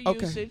your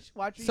Okay. usage.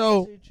 Watch your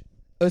So- usage.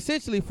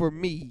 Essentially, for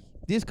me,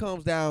 this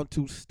comes down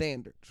to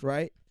standards,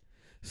 right?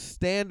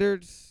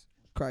 Standards,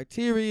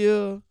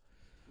 criteria,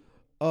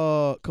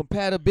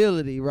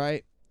 compatibility,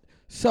 right?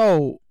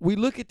 So we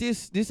look at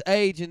this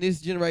age and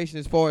this generation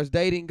as far as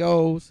dating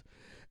goes,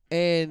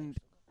 and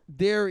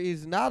there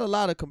is not a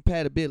lot of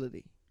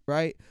compatibility,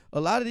 right? A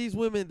lot of these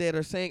women that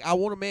are saying, I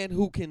want a man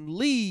who can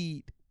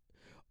lead,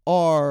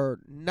 are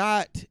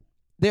not,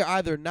 they're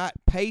either not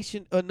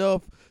patient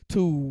enough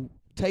to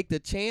take the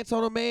chance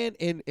on a man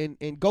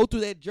and go through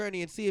that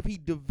journey and see if he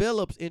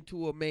develops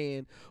into a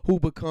man who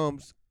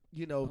becomes,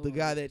 the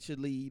guy that should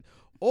lead,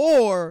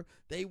 or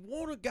they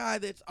want a guy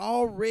that's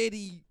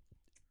already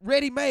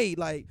ready-made.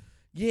 Like,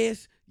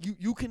 yes,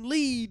 you can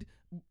lead,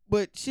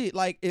 but shit,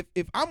 like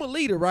if I'm a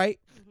leader, right?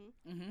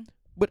 Mm-hmm.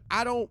 But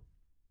I don't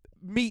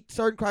meet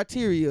certain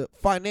criteria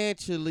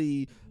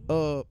financially,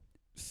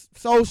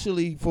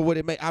 socially, for what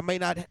it may, I may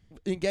not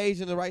engage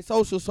in the right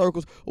social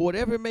circles or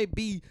whatever it may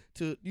be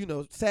to,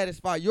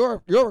 satisfy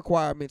your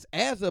requirements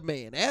as a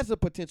man, as a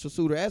potential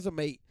suitor, as a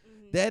mate.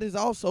 That is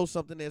also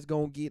something that's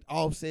gonna get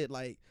offset.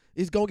 Like,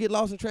 it's gonna get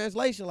lost in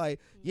translation. Like,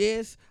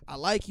 yes, I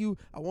like you,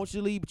 I want you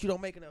to leave, but you don't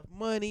make enough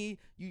money.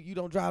 You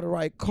don't drive the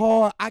right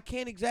car. I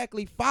can't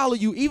exactly follow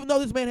you, even though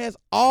this man has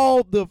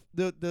all the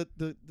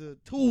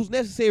tools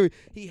necessary.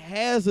 He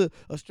has a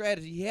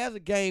strategy. He has a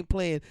game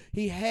plan.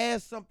 He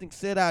has something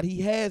set out.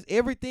 He has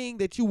everything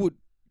that you would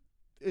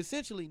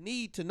essentially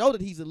need to know that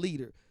he's a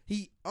leader.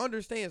 He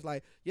understands,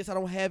 like, yes, I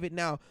don't have it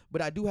now, but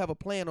I do have a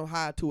plan on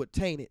how to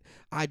attain it.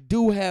 I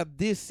do have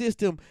this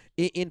system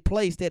in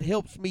place that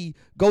helps me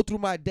go through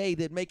my day,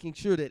 that making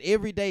sure that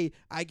every day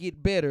I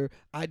get better.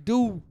 I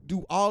do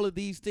all of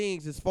these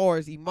things as far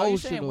as Are you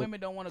emotional. saying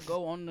women don't want to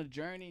go on the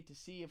journey to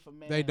see if a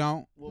man They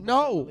don't. will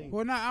No. become a leader?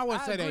 Well, I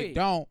wouldn't I say agree. they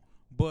don't,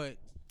 but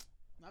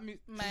I mean,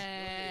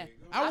 Man,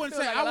 I wouldn't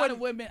feel say- like I a lot wouldn't-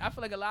 of women. I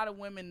feel like a lot of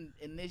women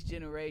in this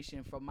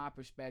generation, from my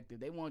perspective,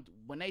 they want,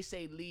 when they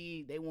say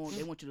lead, they want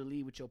you to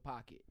lead with your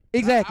pocket.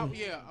 Exactly.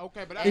 yeah,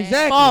 okay, but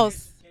Exactly.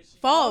 False.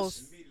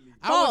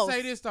 I False. would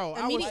say this though.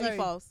 I would Immediately say,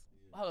 false.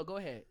 Hold on, go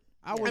ahead.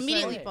 I would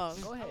Immediately say,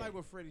 false. Go I ahead. like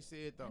what Freddie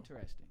said though,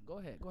 Interesting. Go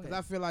ahead. Go because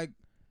ahead. I feel like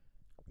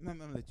Let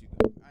me let you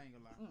go. I ain't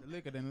gonna lie. The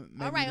liquor didn't.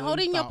 All right, hold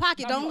it in your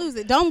pocket. Don't lose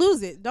it. Don't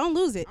lose it. Don't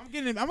lose it. I'm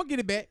gonna get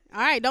it back. All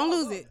right, don't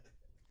lose it.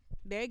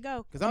 There you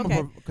go. Cause I'm Okay.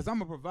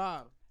 a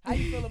provider. How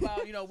you feel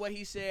about what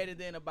he said, and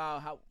then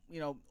about how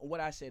what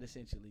I said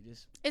essentially?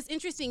 Just It's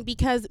interesting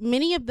because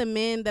many of the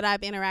men that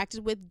I've interacted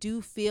with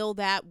do feel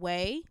that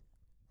way.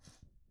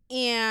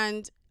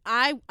 And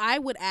I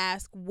would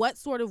ask, what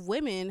sort of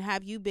women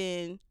have you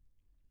been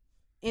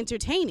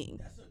entertaining?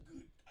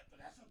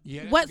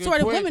 Yeah, What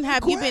sort of women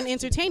have you been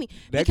entertaining?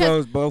 That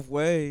Because- goes both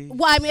ways.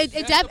 Well, I mean,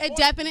 it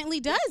definitely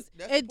does.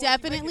 It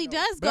definitely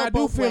does But go I do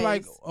both feel ways.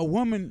 like a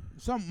woman.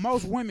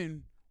 Most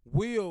women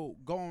will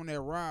go on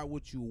that ride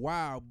with you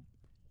while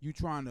you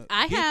trying to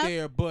I get have.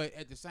 there, but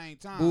at the same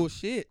time,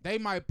 Bullshit. they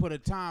might put a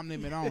time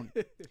limit on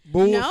it.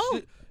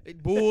 Bullshit.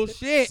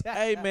 Bullshit.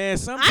 Hey man,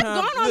 sometimes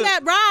I've gone on look,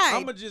 that ride.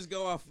 I'm gonna just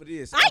go off of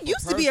this. I Off of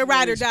used to be a personal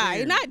ride or die,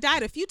 and I experience.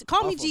 died a few.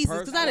 Call me Off of Jesus,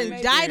 because I personal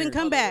done died and experience.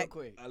 come back.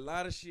 A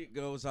lot of shit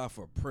goes off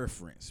of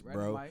preference, Right,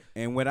 bro. Mike?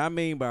 And what I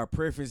mean by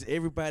preference,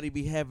 everybody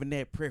be having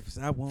that preference.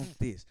 I want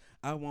this.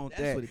 I want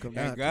That's that. what it come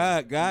And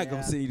down God Yeah,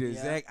 gonna see the yeah.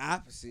 exact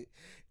opposite.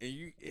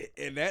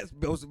 And that's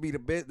supposed to be the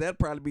best. That'd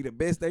probably be the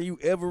best thing you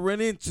ever run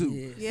into.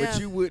 Yes. Yeah.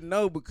 But you wouldn't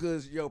know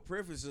because your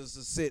preferences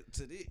are set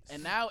to this.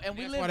 and now and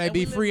we That's live. why they and be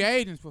we live- free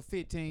agents for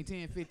 15 years.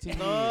 And we live in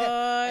Lord,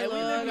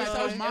 a Lord. social-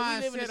 and we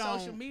Mindset live in a on-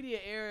 social media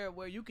era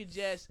where you can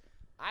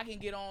I can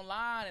get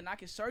online and I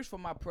can search for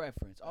my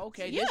preference.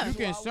 Okay, Yeah. this You is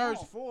can what I search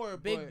want. for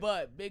it, Big but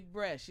butt, big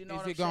breast. You know Is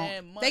what I'm it gon-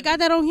 saying? They Money. got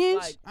that on Hinge?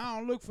 Like, I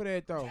don't look for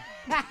that though.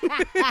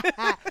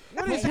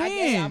 What is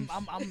Hinge?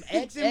 I'm X in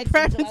X until I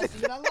preferences. see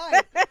what I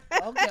like.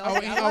 Okay, Oh,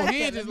 okay, I like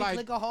Hinge that. is Let me like-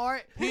 click a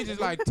heart. Hinge is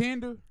like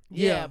Tinder.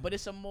 yeah, Yeah. but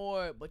it's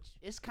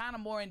it's kind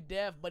of more in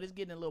depth, but it's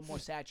getting a little more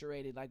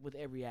saturated, like with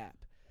every app.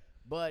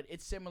 But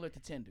it's similar to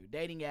Tinder,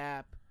 dating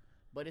app,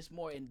 but it's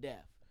more in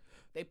depth.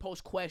 They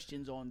post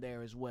questions on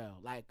there as well,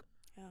 like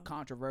Oh.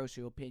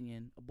 controversial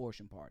opinion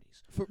abortion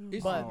parties.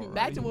 It's- But Alright.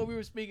 back to what we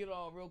were speaking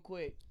on real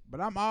quick. But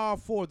I'm all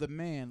for the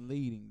man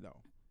leading though.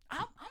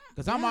 I'm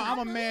 'Cause I'm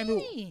a man who-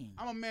 leaning.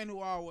 I'm a man who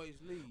always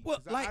leads. Well,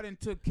 'Cause like- I done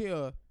took care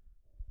of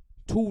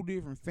 2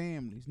 different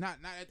families, not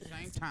at the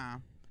same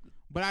time,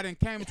 but I done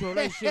came into a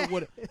relationship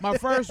with my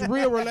first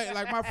real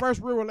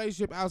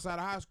relationship outside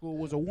of high school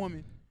was a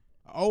woman,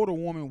 an older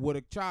woman with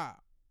a child.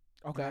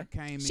 Okay. I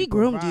came She in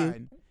groomed you.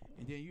 providing.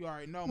 And then you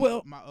already know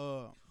Well-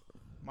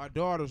 my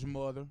daughter's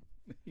mother.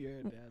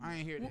 You're I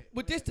ain't hear that.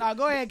 But this Nah,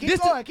 go ahead. Keep This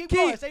going. the- Keep kid-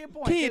 going. Say your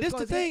point. Kid, Keep this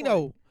going, the say thing your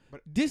point. though.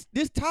 But-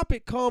 This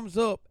topic comes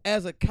up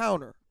as a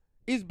counter.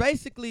 It's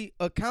basically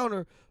a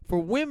counter for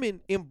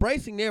women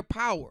embracing their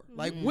power.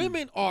 Like Mm.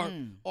 women are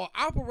Mm.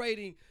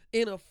 operating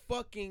in a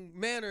fucking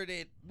manner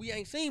that we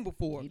ain't seen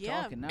before. He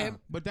Yeah. talking now. And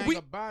But the we- thing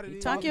about it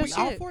is, Talk your we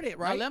all shit. for that,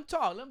 Right. right? Let him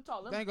talk. Let him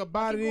talk. Let him thing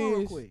about keep it going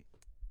real is, quick.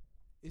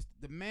 it's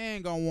the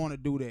man gonna want to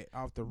do that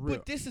off the rip.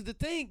 But this is the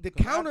thing. The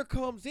 'Cause counter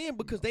comes in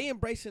because they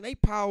embracing their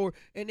power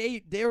and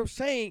they're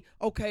saying,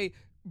 okay,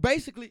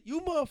 basically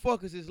you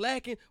motherfuckers is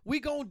lacking.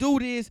 We gonna do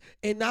this,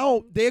 and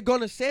now they're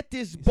gonna set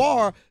this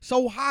bar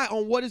so high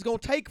on what it's gonna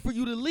take for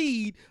you to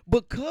lead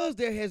because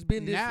there has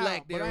been this now,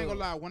 lack but there. I ain't gonna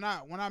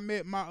lie. When I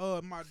met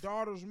my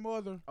daughter's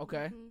mother,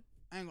 Okay.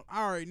 I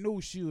already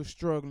knew she was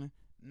struggling.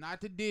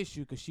 Not to dish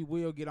you, 'cause she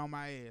will get on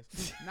my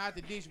ass. Not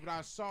to dish you, but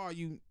I saw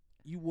you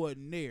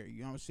wasn't there.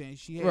 You know what I'm saying?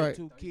 She had Right.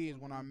 2 kids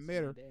when I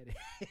met her,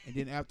 and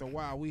then after a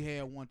while we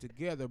had one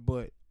together.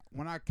 But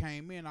when I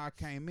came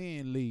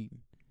in leading.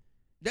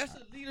 That's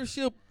a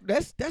leadership.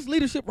 That's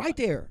leadership right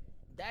there.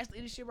 That's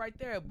leadership right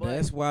there. But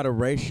That's why the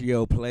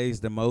ratio plays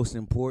the most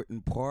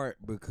important part,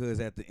 because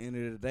at the end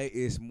of the day,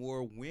 it's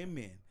more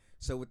women.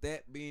 So with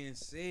that being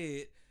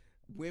said,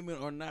 women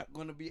are not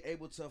going to be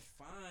able to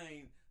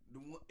find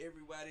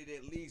everybody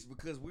that leads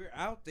because we're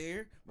out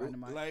there, Right,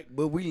 Mike.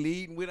 but we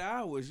leading with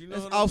ours. You know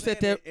Let's what I'm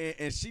offset saying?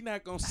 that. And she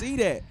not gonna see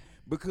that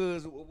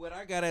because what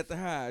I got at the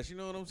house. You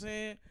know what I'm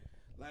saying?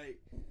 Like.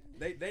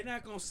 They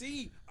not gonna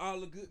see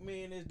all the good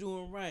men that's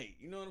doing right.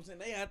 You know what I'm saying?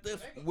 They out there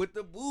with the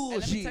let me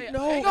bullshit. tell you- No,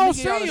 Hey, They let gonna me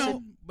give y'all see the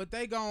them, but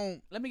they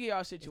gon' let me give y'all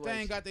a if they situation.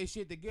 ain't got their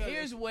shit together.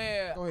 Here's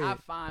where Go I ahead.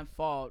 find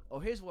fault,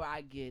 or here's where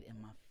I get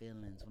in my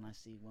feelings when I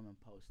see women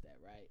post that,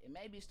 right? And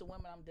maybe it's the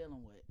women I'm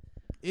dealing with.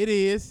 It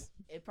is.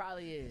 It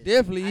probably is.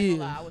 Definitely I ain't is.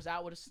 gonna lie, I was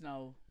out with the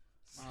snow.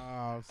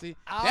 Oh, see,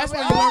 I that's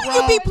where already- you went You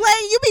wrong.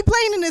 you be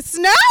playing in the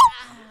snow?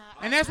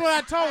 And that's what I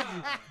told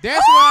you.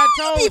 That's what I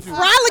You told be you.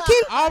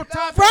 frolicking, Off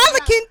top,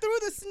 frolicking through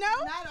the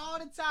snow? Not all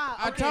the time.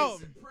 I Okay.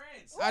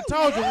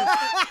 told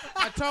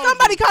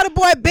Somebody called a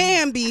boy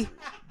Bambi.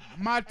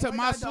 my Oh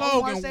my God,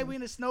 don't wanna say slogan. we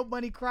in the snow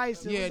bunny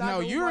crisis. Yeah, Was that no,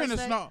 what we you're wanna in the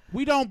say? snow.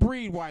 We don't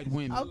breed white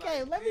women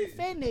Okay, let me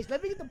finish.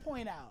 Let me get the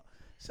point out.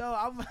 So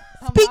I'm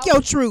Speak out-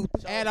 your truth.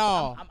 So at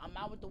all. I'm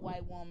out with the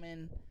white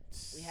woman.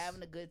 We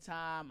having a good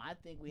time. I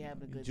think we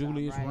having a good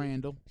Julius time. Right?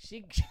 Randle.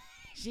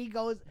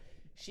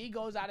 She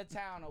goes out of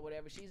town or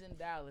whatever. She's in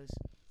Dallas.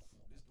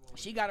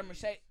 She got a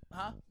Mercedes,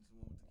 huh?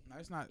 No,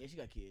 it's not. Yeah, she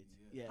got kids.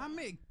 Yeah, I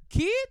mean,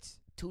 kids.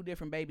 2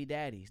 different baby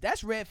daddies.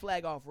 That's red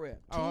flag off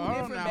rip. 2 Oh, hold on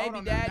different now, hold baby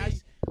on now. Now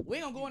daddies. We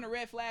ain't gonna go into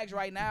red flags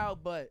right now,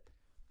 but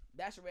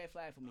that's a red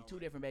flag for me. Two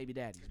different baby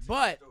daddies.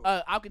 But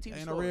I'll continue.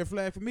 Ain't the no story. red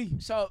flag for me.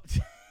 So,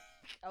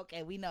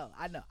 okay, we know.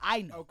 I know.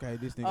 Okay,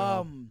 this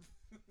nigga.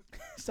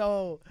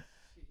 So,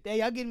 yeah,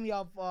 y'all getting me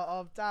off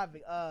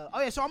topic. Oh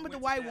yeah, so I'm with the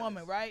white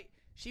woman, right?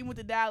 She went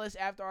to Dallas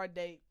after our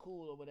date,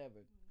 cool or whatever.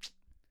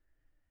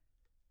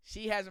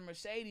 She has a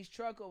Mercedes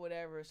truck or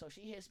whatever, so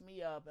she hits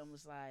me up and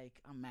was like,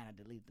 I'm mad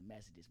I deleted the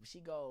messages, but she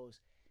goes,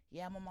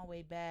 yeah, I'm on my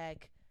way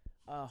back,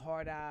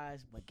 hard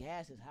eyes, but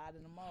gas is hot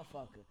in the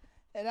motherfucker.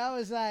 And I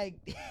was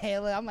like,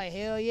 hell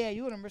yeah,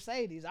 you in a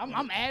Mercedes.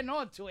 I'm adding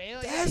on to it.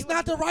 Hell That's yeah,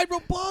 not the right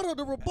rebuttal.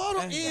 The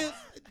rebuttal is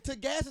to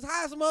gas as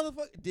high as a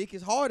motherfucker. Dick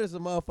is hard as a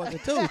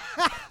motherfucker too.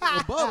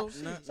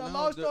 Rebuttals.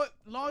 So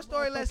long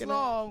story less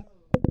long,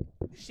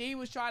 she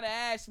was trying to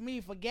ask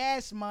me for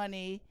gas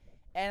money,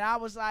 and I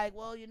was like,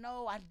 well,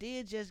 I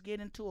did just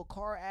get into a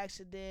car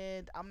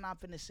accident. I'm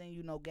not finna send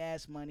you no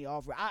gas money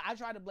offer. I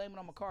tried to blame it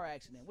on my car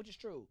accident, which is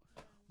true.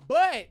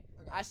 But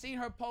I seen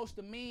her post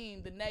a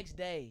meme the next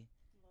day.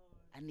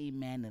 I need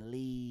man to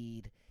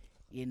lead,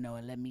 and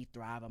let me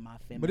thrive on my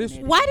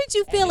femininity. Why did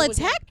you feel And it was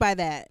attacked by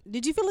that?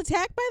 Did you feel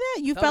attacked by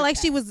that? You Felt felt like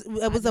she attacked.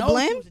 was it was I a know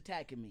blame? She was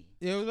attacking me.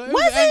 It was Was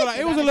a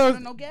I little.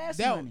 didn't no gas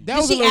That money. was Did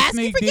a she little ask you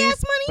sneak for diss,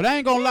 gas money? but I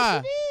ain't gonna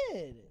lie. She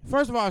did.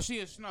 First of all, she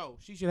is snow.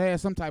 She should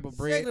have some type of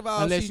bread, Second of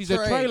all, unless she she's a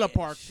trailer trash.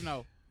 park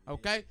snow.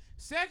 Okay.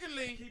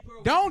 Secondly,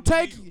 don't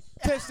take.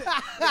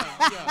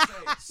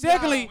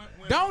 Secondly,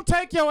 don't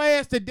take your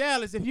ass to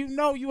Dallas if you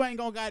know you ain't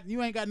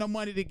got no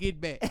money to get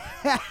back.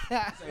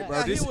 Hey,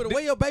 bro, this,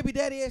 Where your baby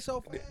daddy at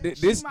so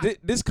fast?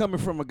 this coming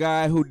from a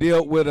guy who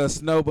dealt with a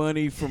snow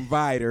bunny from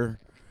Viter,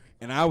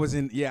 and I was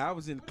in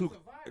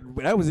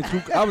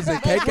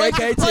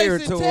KKK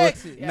territory,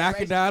 Texas. Yeah,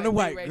 knocking racist down the spot,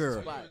 white racist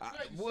girl. spot. I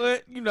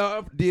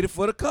did it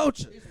for the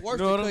culture. worse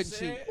You know than what I'm cutting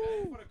saying? shit.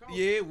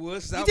 Yeah, it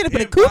was. You did it for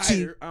the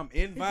coochie. I'm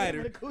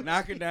inviter,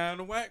 knocking down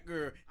the white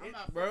girl,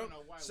 not bro. fucking no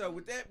white So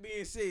with that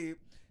being said,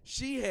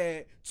 she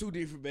had two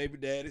different baby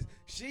daddies.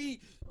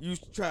 She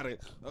used to try to,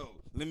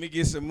 let me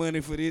get some money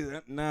for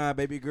this. Nah,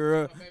 baby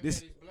girl,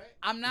 this.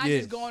 I'm not Yes.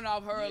 just going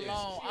off her Yes.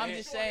 alone.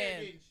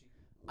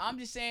 I'm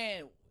just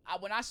saying.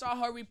 When I saw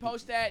her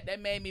repost that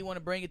made me want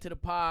to bring it to the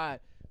pod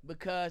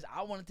because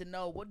I wanted to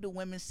know, what do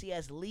women see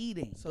as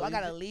leading? So do I you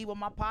gotta just- lead with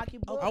my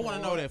pocketbook? I want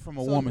to know that from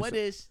a So woman. what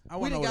is? I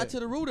We want to done know got that. to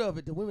the root of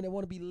it. The women that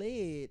want to be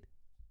led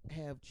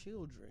have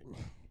children.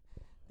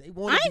 They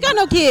want. I ain't got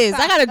no kids.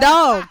 I got a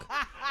dog.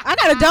 I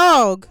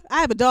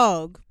have a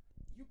dog.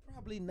 You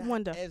probably not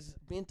Wonder. as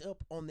bent up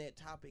on that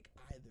topic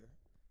either.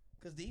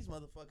 Because these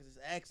motherfuckers is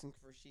asking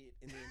for shit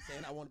and then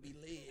saying, I want to be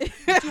led.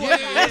 But you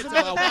want to be led to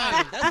my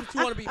wife. That's what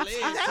you want to be led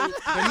to.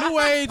 The new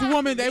age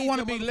woman, they Lead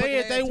want to your be motherfucking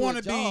led. ass They to a want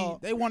to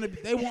job. be.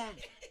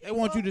 They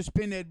want you to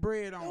spend that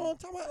bread No, on. I'm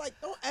talking about, like,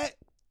 don't act.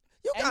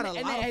 You got And, a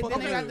and, lot then- of and then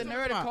fucking they got the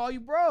nerve. nerve to call you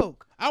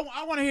broke. I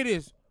want to hear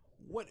this.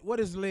 What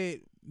is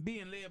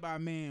being led by a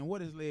man?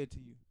 What is led to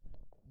you?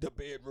 the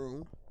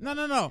bedroom. No.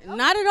 Not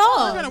at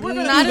all. We're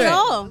gonna Not do at that.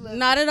 all.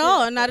 Not at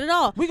all. Not at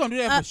all. We're going to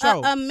do that for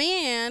sure. A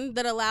man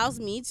that allows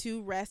me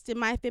to rest in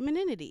my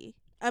femininity.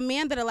 A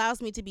man that allows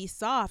me to be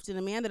soft, and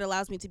a man that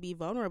allows me to be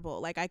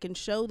vulnerable. Like, I can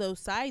show those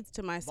sides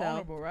to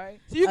myself. Vulnerable, right?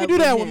 So you can a do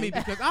that with woman. me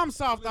because I'm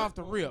soft off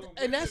the rip.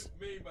 And that's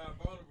mean by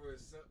vulnerable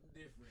is something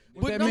different.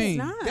 What but that no, mean?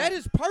 not. that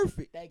is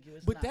perfect. Thank you.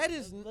 It's But not. that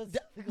is Let's-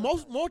 that,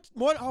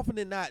 more often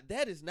than not,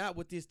 that is not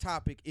what this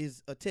topic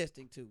is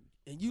attesting to,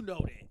 and you know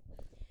that.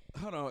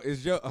 Hold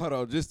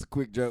on, just a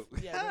quick joke.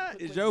 Yeah,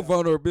 quick Is your joke.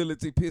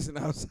 vulnerability pissing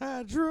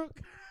outside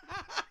drunk?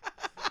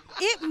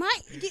 It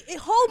might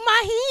hold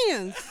my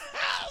hands.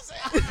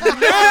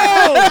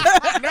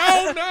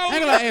 No.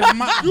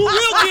 You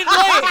will get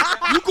laid.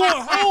 You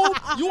going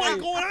home? You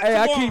ain't going out Hey,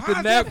 I tomorrow. keep the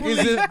How's that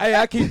napkins for in. Hey,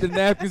 I keep the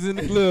napkins in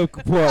the glove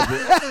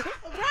compartment. Right.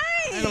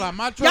 Ain't gonna lie,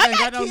 my Y'all truck ain't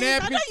got got no kids. I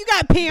napkins. know you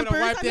got You Pampers.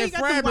 better wipe I know you that got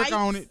some fabric wipes.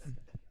 on it.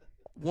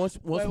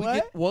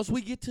 Once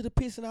we get to the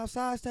pissing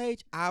outside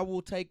stage, I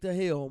will take the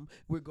helm.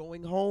 We're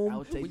going I home.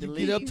 will take When the you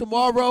get up lead.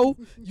 tomorrow,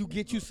 you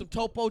get you some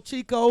Topo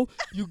Chico,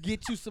 you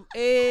get you some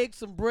eggs,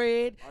 some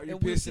bread. Are you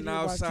and we'll sit pissing here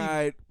and watch TV.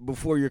 outside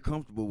before you're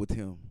comfortable with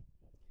him?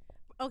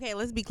 Okay,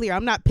 let's be clear.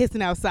 I'm not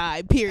pissing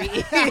outside. Period.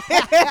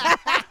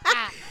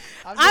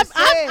 I'm I'm just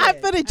saying.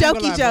 for the Ain't gonna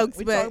jokey lie, jokes,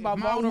 we but talking about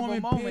If my vulnerable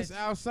woman moments. piss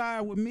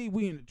outside with me,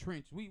 we in the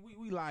trench. We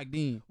locked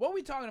in. What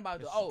we talking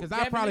about? Though? Oh, Because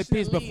I probably definition of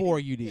pissed leading. before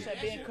you did. said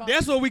being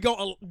That's where we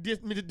go this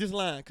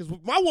line. Because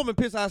my woman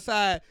piss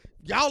outside,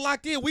 y'all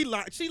locked in,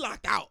 she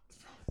locked out.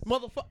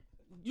 Motherfucker,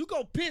 you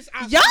go piss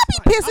outside. y'all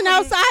be pissing I'ma do-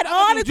 outside I'ma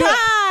all do the just-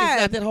 It's not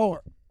time. that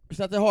hard. It's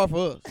not that hard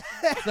for us.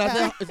 It's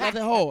not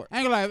that hard. I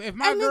ain't gonna lie. If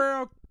my I mean-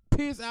 girl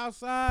piss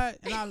outside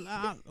and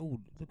I ooh,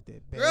 look at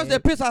that bad. Girls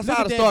that piss Look outside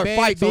at to that start bad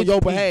fights on bitch your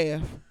pee.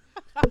 behalf.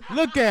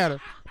 Look at her.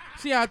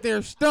 She out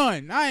there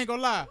stunned. I ain't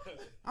gonna lie.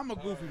 I'm a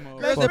goofy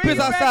Girls Let's motherfucker. that bring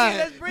piss it back in. outside,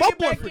 Let's bring my it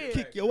back boyfriend in.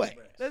 kick your ass.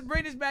 Let's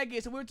bring this back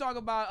in. So we were talking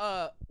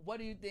about what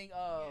do you think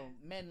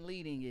men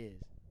leading is?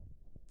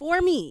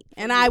 For me,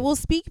 and I will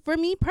speak for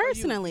me For you,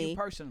 personally, you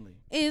personally.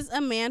 is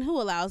a man who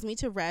allows me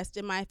to rest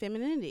in my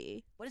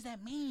femininity. What does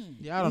that mean?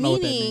 Yeah, I don't know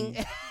what that Meaning-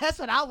 means. That's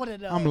what I want to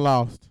know. I'm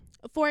lost.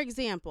 For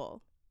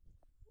example,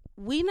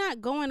 we not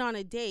going on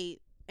a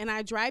date and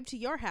I drive to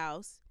your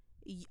house,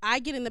 I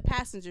get in the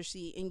passenger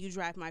seat and you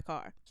drive my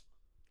car.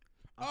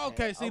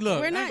 Okay, see, look,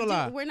 we're ain't not gonna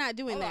lie. we're not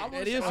doing that.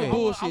 That is some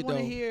bullshit, I want though.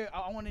 to hear.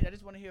 I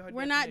just want to hear her.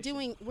 We're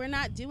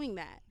not doing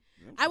that.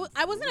 I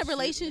was in a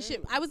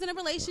relationship. I was in a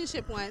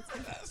relationship once.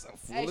 That's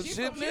a Hey, full of she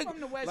shit from nigga.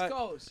 the West Like,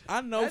 Coast.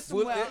 I know That's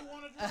full. well-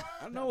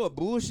 I know a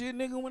bullshit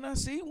nigga when I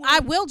see one. I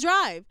will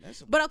drive.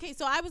 That's a- But okay,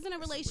 so I was in a That's a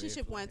red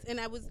relationship flag. once, and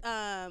I was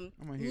gonna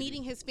hear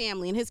meeting his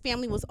family, and his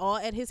family was all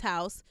at his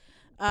house,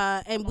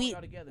 and How long we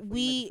y'all together before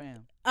you met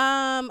the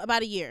fam?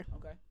 about a year.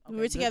 Okay. We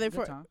were together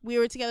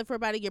for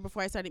about a year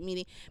before I started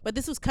meeting. But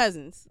this was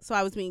cousins, so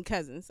I was meeting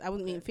cousins. I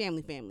wasn't meeting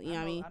family. You know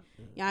what I mean?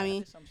 You know what I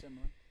mean? Something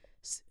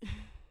similar.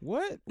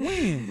 What?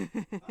 When?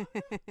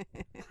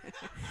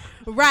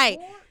 Right.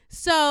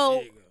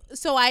 So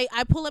I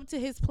pull up to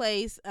his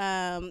place,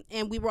 and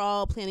we were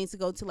all planning to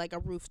go to like a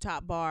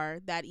rooftop bar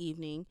that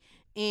evening.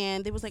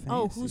 And they was like,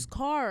 "Oh, whose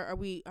car are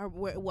we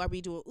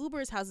doing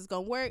Ubers? How's this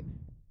gonna work?"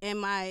 And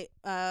my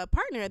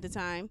partner at the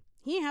time,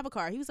 he didn't have a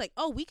car. He was like,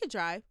 "Oh, we could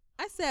drive."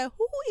 I said,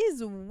 "Who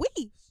is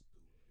we?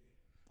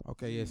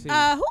 Okay, yeah. See.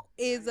 Who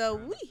is a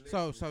we?"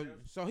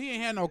 So he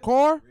ain't had no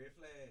car.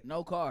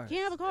 No car. He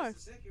didn't have a car.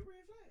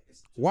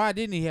 Why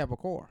didn't he have a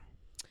car?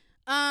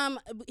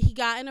 He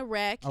got in a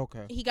wreck.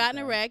 Okay. He got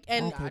in a wreck,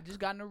 and I just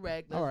got in a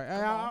wreck. All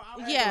right.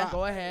 Yeah.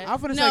 Go ahead. I'm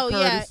finna no, say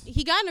yeah, Curtis.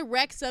 he got in a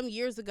wreck some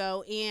years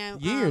ago,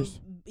 and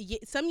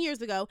some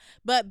years ago.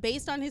 But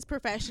based on his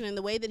profession and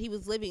the way that he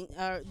was living,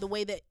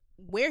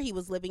 where he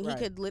was living, Right.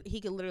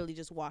 he could literally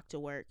just walk to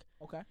work.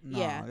 Okay. No,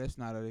 yeah. that's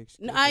not an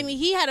excuse. No, I mean,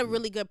 he had a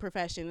really good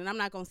profession, and I'm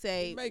not gonna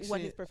say It makes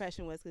what his sense.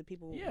 profession was because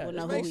people Yeah, will it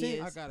know who makes he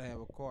sense. is. I gotta have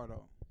a car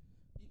though.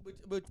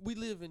 But we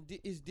live in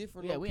it's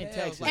different. Yeah, we in locales.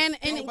 Texas. Like, And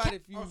think in about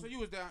if you. Oh, so you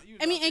was down. You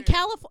was I mean, out in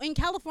there.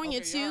 California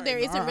Okay, too, alright. there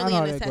isn't I really know a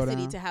how that go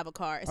necessity down. to have a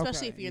car,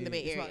 especially if Okay, you're in the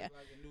yeah, Bay it's Area.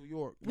 Like in New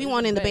York. We Where's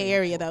weren't the in the Bay? Bay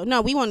Area though.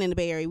 No, we weren't in the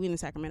Bay Area. We in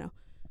Sacramento.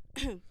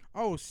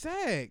 Oh,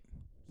 SAG.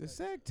 The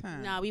SAG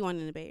time. No, we weren't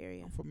in the Bay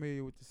Area. I'm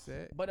familiar with the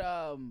SAG. But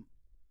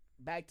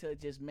back to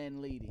just men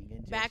leading.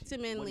 And just Back to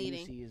men what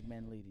leading. Do you see as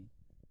men leading?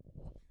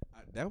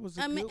 That was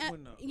a mean, good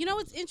one though. You know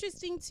what's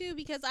interesting too,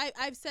 because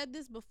I've said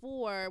this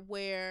before,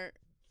 where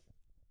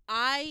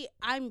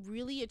I'm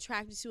really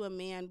attracted to a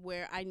man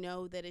where I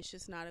know that it's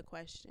just not a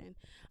question.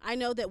 I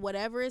know that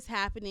whatever is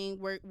happening,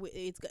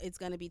 it's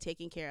going to be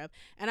taken care of.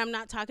 And I'm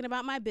not talking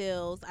about my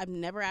bills. I've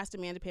never asked a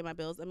man to pay my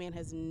bills. A man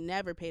has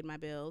never paid my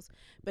bills.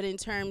 But in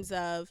terms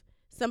of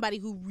somebody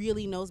who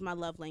really knows my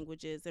love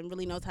languages and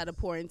really knows how to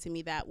pour into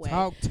me that way.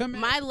 Talk to me.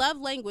 My love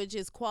language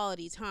is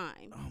quality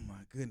time. Oh my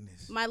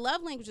goodness. My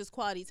love language is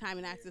quality time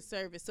and acts of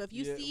service. So if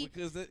you see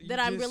because you that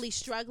I'm just- really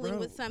struggling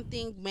bro, with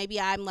something, maybe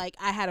I'm like,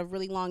 I had a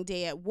really long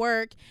day at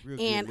work real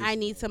good and I listening.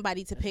 need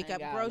somebody to Let's pick hang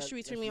up out.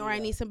 groceries for Let's me, meet or I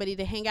up. need somebody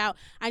to hang out.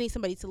 I need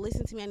somebody to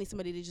listen to me. I need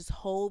somebody to just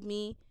hold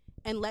me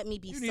and let me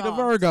be You soft. need a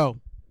Virgo.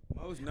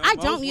 I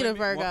don't need a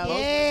Virgo.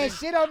 Yeah,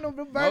 shit on the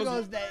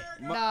Virgos that.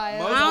 Mo- Nah,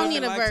 most I don't women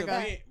need a like to Virgo.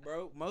 vent,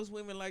 bro. Most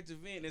women like to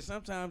vent, and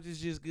sometimes it's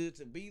just good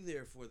to be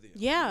there for them.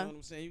 Yeah. You know what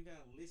I'm saying? You gotta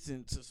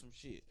listen to some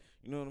shit.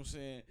 You know what I'm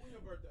saying?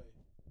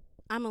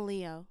 I'm a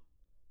Leo.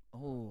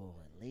 Oh,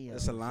 Leo.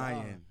 That's a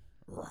lion.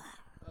 A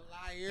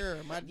liar.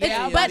 My It's,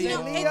 daddy but is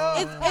no,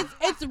 Leo.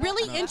 it's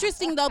really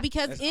interesting though,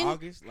 because That's in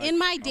August, like, in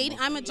my dating,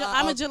 almost.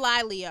 I'm a August. July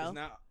It's Leo.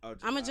 not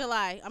I'm a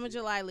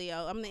July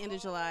Leo. I'm the end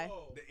of July.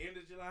 The end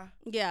of July.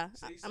 Yeah,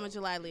 See, I'm a so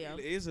July Leo.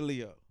 It is a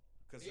Leo.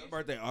 Cause her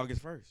birthday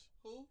August 1st.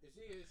 Who?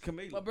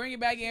 Camila. But bring it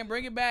back in.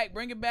 Bring it back.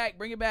 Bring it back.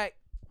 Bring it back.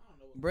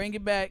 Bring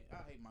it back.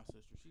 I hate my sister.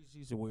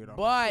 She's a weirdo.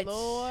 But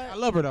I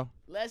love her though.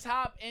 let's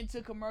hop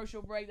into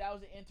commercial break. That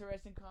was an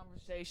interesting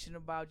conversation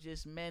about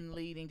just men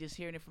leading, just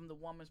hearing it from the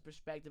woman's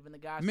perspective and the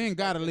guy's Men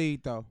gotta perspective.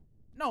 lead though.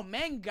 No,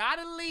 men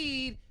gotta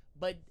lead.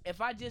 But if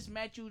I just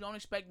met you, don't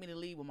expect me to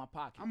lead with my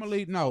pockets. I'm gonna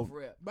lead. No, Off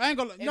rip. but I ain't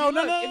gonna. If No, you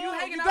no, look, no. If you no,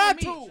 hanging you out got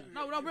with me,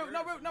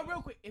 to.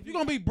 real quick. If You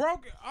gonna be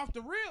broke off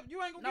the rip.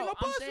 You ain't gonna No, get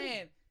no I'm pussy.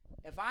 saying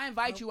if I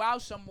invite you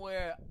out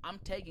somewhere, I'm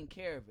taking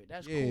care of it.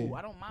 That's Yeah. cool.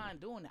 I don't mind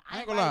doing it. I I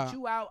ain't gonna invite lie.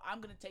 you out.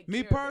 I'm gonna take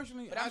Me care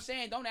personally, of it. But I'm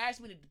saying, don't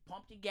ask me to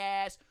pump the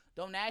gas.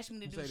 Don't ask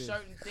me to do Say this.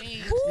 certain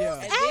things. Who's Yeah.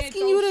 And then asking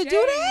throw you to do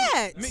shade.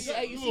 that? Me-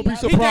 Yeah, you you see will be how-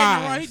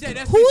 surprised.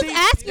 Who's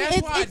asking?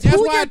 It's That's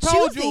who why I you're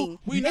told choosing. you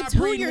we It's not who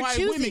breeding you're white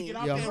choosing. women. Get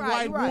off Yeah. that Right,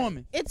 white right.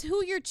 woman. It's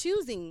who you're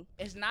choosing.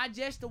 It's not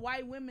just the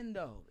white women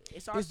though.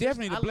 It's our It's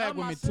definitely the sisters. black I love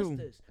my women,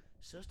 too. sisters.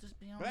 Sisters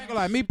be on But I ain't that gonna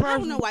lie, me shit. I don't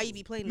personally. know why you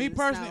be playing Me in the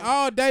personally, snow.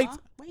 all dates. Huh?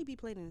 Why you be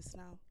playing in the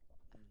snow?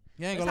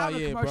 You ain't Let's gonna have lie,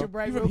 a yeah, commercial bro.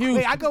 break You real from quick.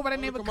 Houston. I go by the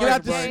name of Get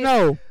out the Kurt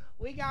snow.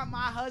 We got my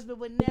husband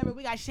would never.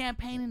 We got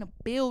champagne in the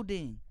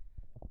building.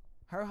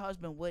 Her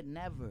husband would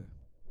never.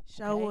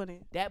 Show Okay?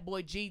 wouldn't. That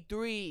boy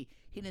G3,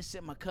 he done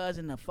sent my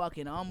cousin the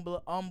fucking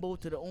umble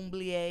to the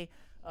Umblier.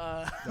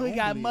 We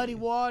got Umblier. Muddy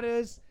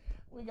Waters.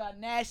 We got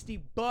Nasty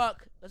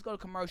Buck. Let's go to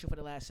commercial for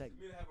the last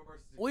segment.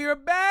 We are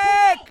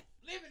back.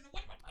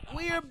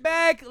 We are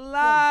back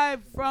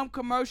live from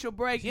commercial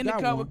break. She In the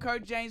got Cut one. with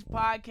Kurt James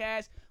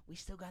podcast. We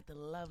still got the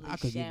lovely I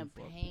could give a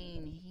fuck.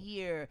 champagne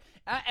here.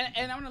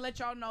 And I'm going to let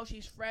y'all know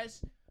she's fresh.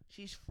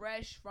 She's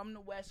fresh from the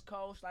West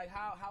Coast. Like,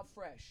 how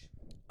fresh?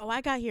 Oh,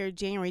 I got here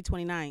January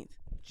 29th.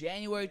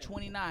 January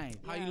 29th.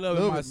 How you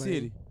loving Love my it, man.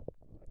 city?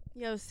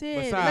 Yo,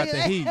 Sid. Besides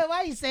the heat.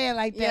 Why you saying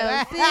like Yo,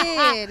 that?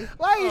 Sid.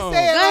 Why you Oh.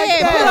 saying Go like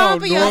ahead, that? put on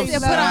for your North city.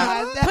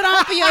 side. Put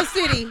on for your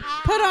city.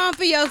 Put on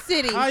for your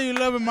city. How you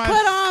loving my Put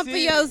on for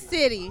city? your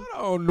city.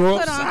 Oh, North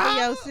Put on Side. for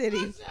your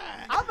city.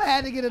 I'm gonna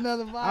have to get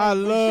another vibe. I for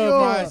love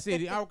sure. my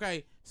city.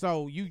 Okay,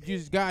 so you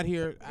just got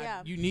here.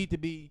 Yeah. You need to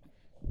be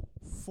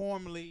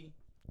formally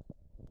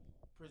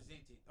presented.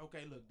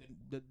 Okay, look,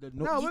 the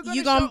No, we're gonna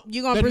You gonna show-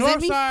 you gonna the present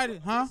north me?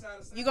 side, huh?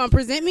 You gonna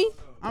present me?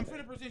 I'm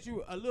finna present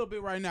you a little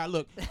bit right now.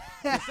 Look,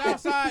 the south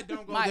side,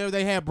 don't go Mike. there.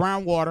 They have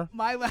brown water.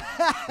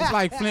 It's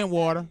like Flint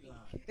water.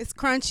 It's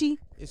crunchy.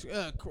 It's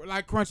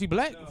like Crunchy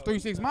Black,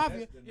 3-6 Mafia.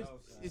 that's the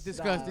north side. It's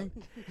disgusting.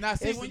 Now,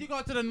 see, It's- when you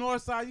go to the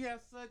north side, you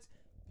have such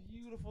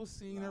beautiful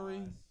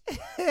scenery.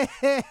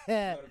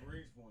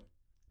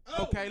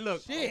 Okay,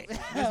 look. Shit.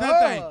 There's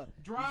nothing.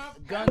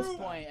 Drive Guns through.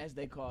 Point, as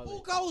they call Who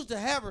it. goes to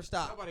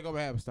Haverstock? Nobody go to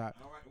Haverstock.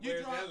 All right, You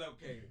where's drive- that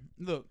located?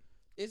 Look.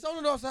 It's on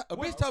the north side. A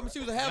bitch told me she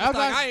was a That's Haverstock.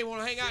 like- I ain't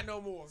want to hang out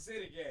no more.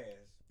 City gas.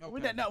 Okay. We're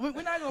not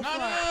gonna No,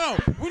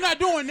 front. no. We're not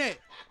doing that.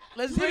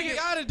 Let's You bring it.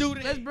 gotta do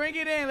that. Let's bring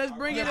it in. Let's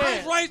bring it I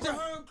was in. raised to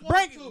her and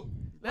Bring close it. to.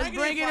 Let's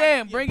bring it if I-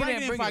 in. Bring it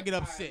in. if Bring I it. get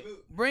upset.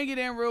 Bring it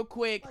in real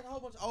quick. Like a whole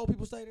bunch of old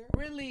people stay there.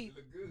 Really,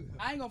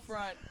 I ain't gonna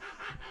front.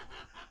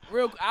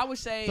 Real, I would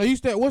say. So you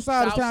stay? What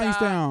side of South town you stay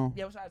side- on?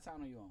 Yeah, what side of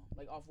town are you on?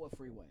 Like off what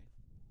freeway?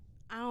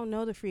 I don't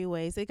know the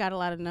freeways. They got a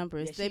lot of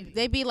numbers. Yeah,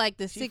 they be like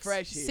the she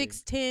fresh here.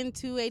 610,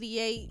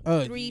 288,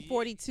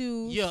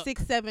 342, yeah.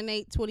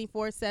 678,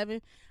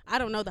 24/7. I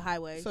don't know the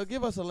highway. So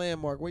give us a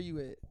landmark. Where you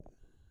at?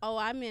 Oh,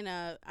 I'm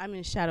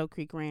in Shadow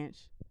Creek Ranch.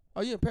 Oh,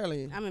 you in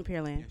Pearland. I'm in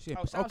Pearland. Shit.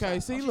 Oh, south Okay,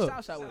 side. see, Oh, she look.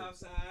 south side with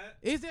it.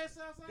 Is that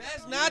south side?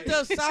 That's not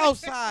the south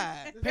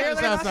side. Pearland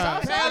south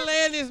side.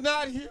 Pearland is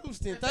not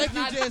Houston. Thank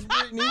you, Jess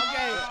Brittany.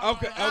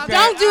 Okay.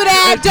 Don't do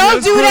that.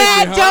 Don't do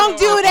that. Don't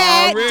do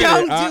that.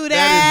 Don't do That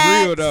that.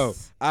 is real though.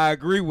 I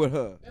agree with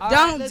her. All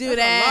Don't let's- do let's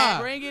that.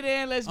 Bring it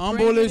in. Let's Humble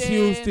bring is it in.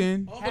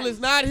 Houston. Humble is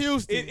not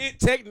Houston. It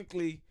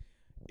technically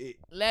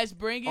Let's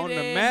bring it on in.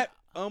 the map.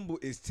 Humble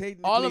is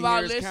technically All of our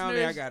Harris County.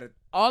 I listeners- got it.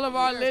 All of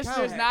our Harris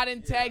listeners County. not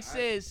in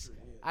Texas.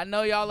 I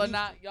know y'all are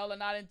not. Y'all are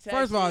not in Texas.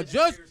 First of all,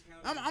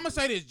 I'm gonna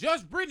say this.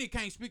 Just Brittany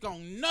can't speak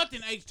on nothing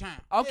H-Town.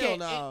 Okay. Hell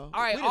no.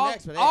 All right. We didn't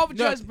ask for that. Off Look,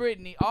 Just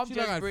Brittany. Off she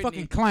Just like a Brittany.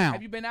 fucking clown.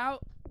 Have you been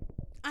out?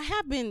 I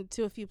have been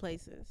to a few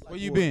places. Where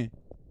you been?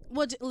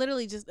 Well,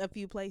 literally just a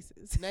few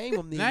places. Name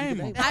them. Name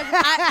 'em.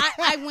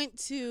 I went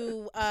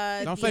to Don't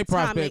the say Atomic.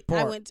 Prospect Park.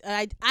 I went.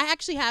 I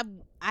actually have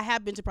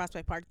been to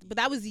Prospect Park, but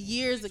that was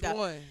years ago.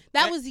 One.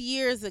 That was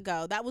years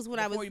ago. That was when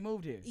I Before was. you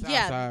moved here.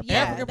 Yeah, Southside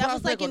yeah. Prospect. That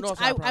was like Prospect or in.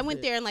 Northside I went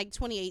Prospect? there in like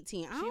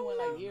 2018. I She don't went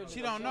know. like years She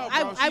ago. don't know,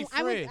 I, bro. I, She I went.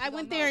 fresh. I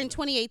went there in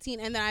 2018,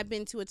 and then I've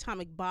been to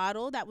Atomic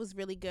Bottle. That was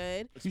really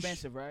good.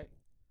 Expensive, right?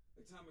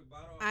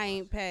 I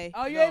ain't pay.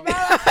 Oh, you ain't been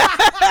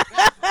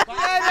Hey,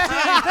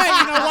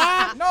 you know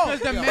why? No.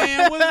 Because the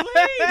man was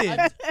leading.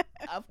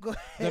 Of course.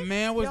 The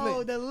man was Yo,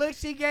 leading. the look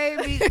she gave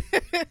me.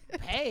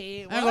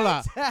 Hey, I ain't gonna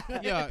lie.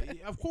 Yeah,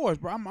 of course,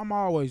 bro. I'm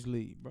always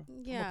lead, bro.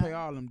 Yeah. I'm gonna pay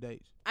all them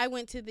dates. I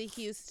went to the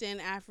Houston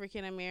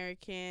African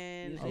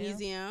American Museum?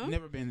 Museum.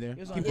 Never been there. It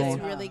was Keep on It's going.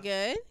 Date, really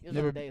good. You was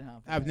Never- on a date, huh?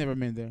 I've never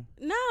been there.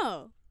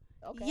 No.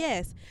 Okay.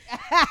 Yes.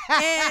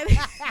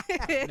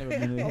 Never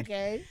been there.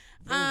 Okay.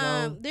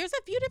 And there's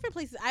a few different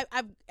places.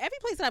 I've every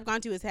place that I've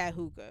gone to has had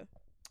hookah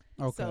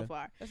Okay. so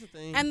far. That's the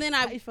thing. And then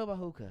How do you feel about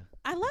hookah?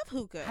 I love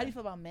hookah. How do you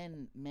feel about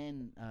men?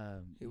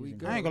 Here we using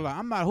go. I ain't gonna lie.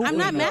 I'm not hooping I'm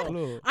not in no mad.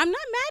 club. I'm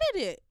not mad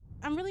at it.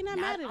 I'm really not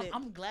Now, mad at it.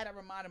 I'm glad I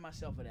reminded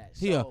myself of that.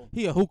 He a So,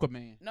 hookah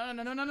man. no. I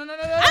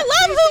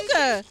love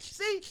hookah.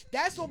 See,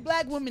 that's what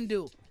black women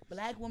do.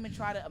 Black women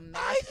try to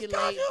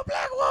emasculate.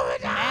 black woman.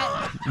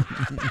 I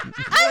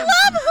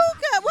love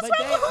hookah. What's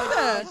wrong with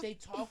hookah? But they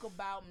talk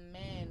about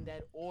men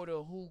that order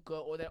hookah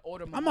or that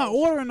order mimosa. I'm not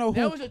ordering no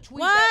There hookah. was a tweet.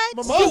 What?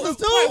 Mimosas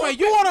too. Wait,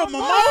 you order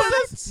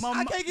mimosas?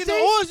 I can't get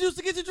no orange juice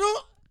to get you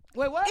drunk.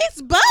 Wait, what? It's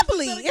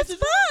bubbly. It's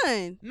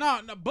fun. No,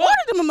 but Order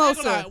the I ain't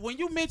mimosa. gonna lie, when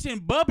you mention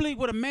bubbly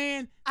with a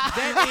man,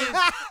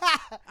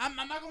 that is, I'm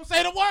not gonna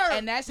say the word.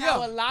 And that's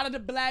how a lot of the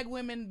black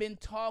women been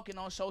talking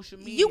on social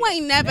media. You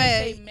ain't never-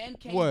 They say men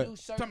can't What? do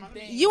certain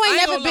things. You I ain't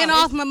ain't never gonna been lie.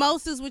 off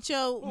mimosas with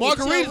your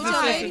Margaritas with is your-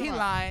 sensitive. He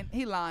lying.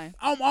 He lying.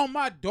 I'm on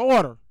my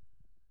daughter.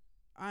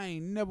 I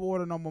ain't never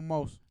ordered no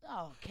mimosa.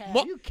 Oh, cat.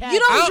 Mo- You cat. You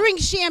don't I'll- drink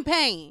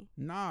champagne.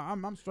 Nah,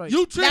 I'm straight.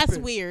 You tripping? That's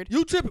weird.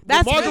 You tripping?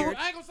 That's Margar- weird.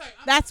 I ain't gonna say.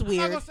 That's I'm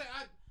weird. not gonna say.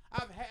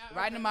 I've had.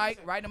 Right in the mic.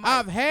 Right in the mic.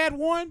 I've had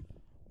one,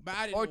 but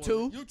I didn't Or order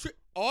two. it. You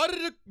order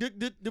the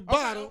Okay,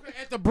 bottle. okay,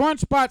 at the brunch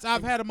spots,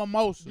 I've had a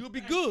mimosa. You'll be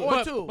good. Or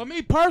but, two. But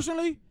me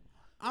personally,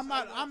 I'm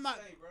not.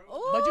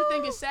 But you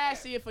think it's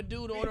sassy if a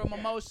dude order a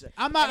mimosa?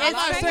 I'm not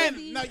It's saying.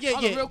 crazy. No, Hold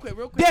on, yeah. real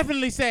quick.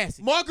 Definitely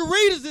sassy.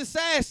 Margaritas is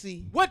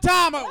sassy. What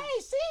time?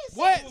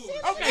 What?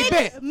 Okay,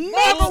 bet. Mixed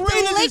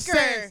Margaritas is liquor.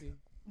 sassy.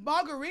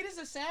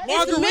 Margaritas are sassy.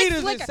 It's mixed Margaritas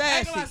is liquor. I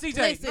ain't gonna lie, sassy. CJ.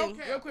 Listen.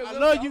 Real quick. I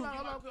real love quick. you. Hold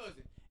on, hold on.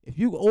 If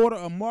you order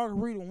a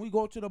margarita when we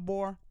go to the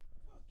bar,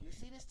 You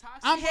see this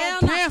toxic. I'm Hell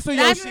gonna no. cancel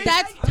your That's shit.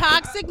 that's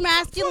toxic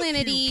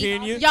masculinity.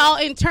 Kenya. Y'all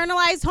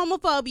internalized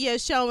homophobia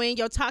is showing.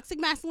 Your toxic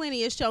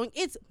masculinity is showing.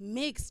 It's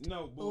mixed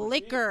No bullshit.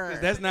 liquor. 'Cause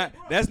that's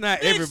not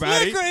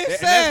everybody. liquor is And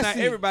that's not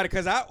sassy. everybody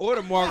because I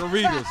order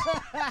margaritas.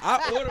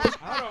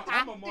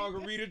 I'm a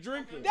margarita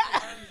drinker.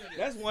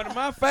 That's one of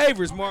my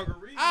favorites,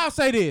 margaritas. I'll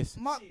say this.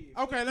 Mark,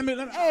 Okay, let me.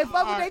 Hey,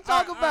 fuck what they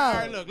talk about.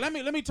 All right, look, let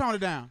me tone it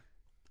down.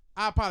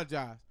 I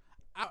apologize.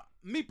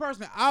 Me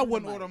personally, I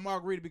wouldn't order a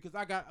margarita because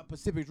I got a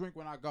Pacific drink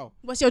when I go.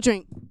 What's your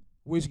drink?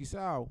 Whiskey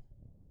sour.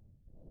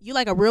 You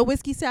like a real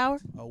whiskey sour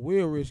A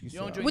real whiskey You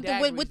don't sour. drink with the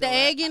daiquiris, with the though,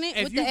 egg in it?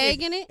 If With you- the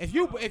egg in it?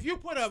 If you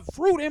put a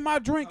fruit in my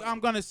drink, I'm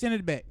gonna send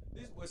it back.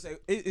 This boy say,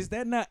 is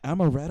that not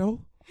amaretto?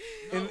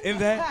 In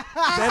that?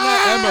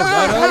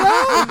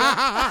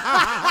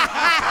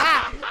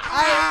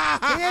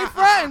 He ain't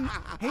fronting.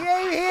 He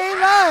ain't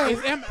lying.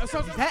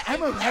 So That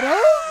amaretto?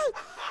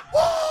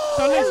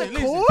 So listen.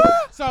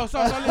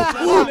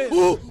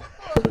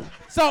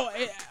 So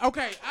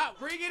okay,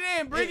 Bring it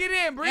in. Bring it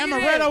in.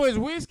 amaretto is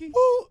whiskey.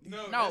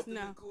 No. That's the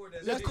No. liqueur.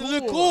 That's the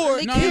liquor.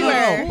 liqueur.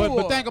 No. Liqueur.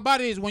 But think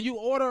about it is when you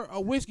order a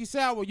whiskey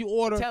sour, you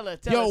order Tell us,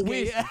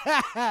 whiskey. kid.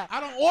 I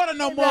don't order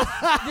no more.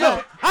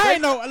 Yo, I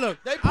ain't know.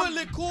 Look, They put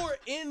liqueur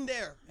in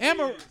there.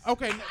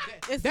 Okay,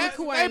 It's that's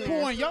liqueur they in there.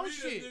 pouring your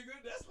shit.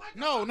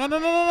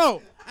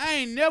 No. I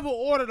ain't never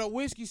ordered a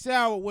whiskey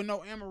sour with no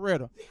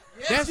amaretto.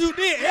 Yes, you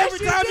did. Every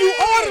time you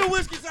order the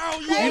whiskey sour,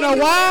 You know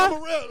why?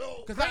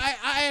 Amaretto. Cause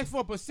I ask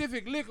for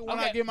Pacific liquor when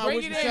I Okay, get my bring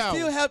whiskey it in. sour.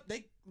 Still have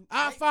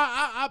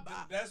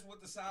That's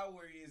what the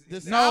sour is. The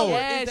It's sour No. is the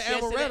Yes, yes, it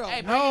is. amaretto.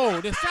 Hey,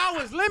 No, the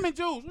sour is lemon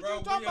juice. What Bro, you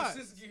when talking your about?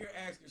 sister get here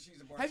asking,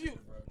 she's a bartender, Have you?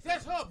 bro.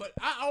 That's her, but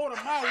I order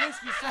my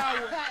whiskey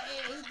sour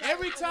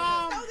every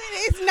time.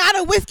 It's not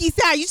a whiskey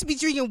sour. You should be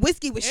drinking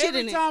whiskey with shit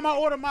Every in it. time I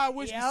order my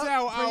whiskey Yep,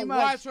 sour, I pretty much.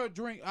 watch her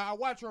drink. I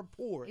watch her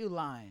pour it. You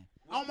lying.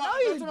 On my, No,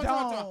 you listen,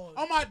 don't.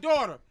 on my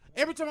daughter.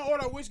 Every time I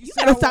order a whiskey You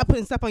sour, gotta stop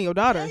putting stuff on your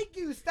daughter. Thank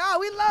you,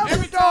 stop. We love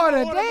Every his time I daughter.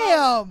 order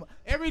Damn.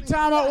 every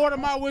time I order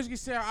my whiskey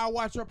sour, I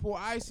watch her pour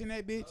ice in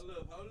that bitch.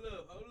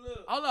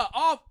 Hold up.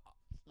 Off.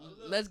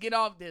 Let's get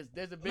off this.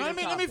 There's a bigger Let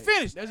me topic.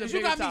 finish. There's a 'Cause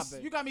bigger you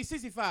topic. got me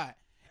 65.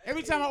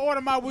 Every time I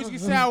order my whiskey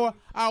sour,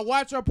 I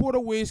watch her pour the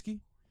whiskey.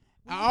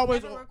 I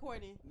always Never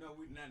recording. No,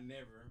 we're not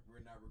never.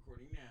 We're not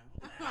recording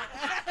now.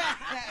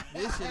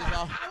 This shit is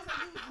off.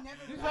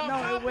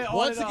 No, it went on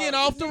Once and again,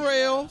 off. off the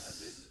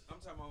rails. I'm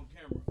talking about on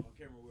camera. On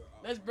camera, we're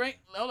off. Let's bring.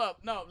 Hold up.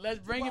 No. Let's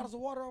bring it. Bottles of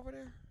water over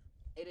there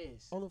It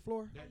is. on the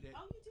floor. Oh, you do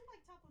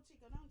like Taco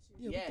Chico,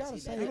 don't you? Yeah, Yes, we gotta he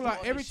say does. it.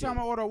 like every time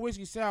I order a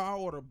whiskey sour, I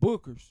order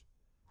Booker's,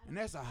 and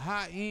that's a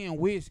high-end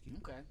whiskey.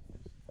 Okay.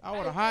 I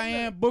order Hey,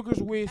 high-end Booker's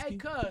Hey, whiskey.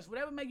 cuz,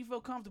 whatever make you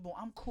feel comfortable,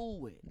 I'm cool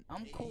with.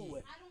 I'm cool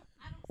with. I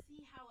don't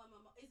see how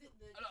is it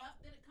the cup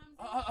that it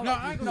comes in? No,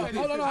 I ain't gonna say this.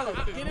 Hold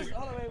on. Get his.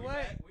 Hold on. Wait.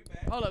 What?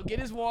 Hold up. Get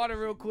his water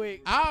real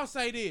quick. I'll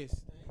say this.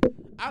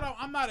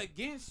 I'm not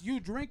against you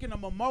drinking a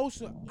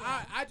mimosa.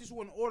 I just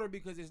wouldn't order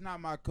because it's not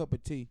my cup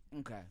of tea.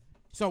 Okay.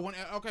 So when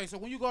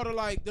you go to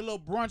like the little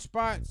brunch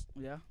spots,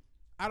 Yeah.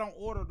 I don't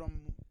order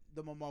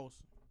the mimosa.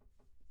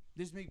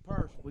 This me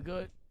personally. We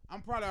good?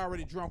 I'm probably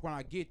already drunk when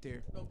I get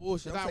there. No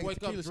bullshit. Cause I I'm wake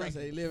taking up tequila shots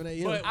drinking. at 11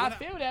 a.m. But- I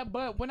feel that,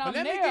 but when I'm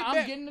let me there, get I'm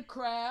back- getting the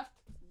craft.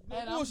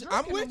 And I'm bullshit.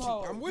 drinking I'm with them you.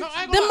 all. I'm with No, you.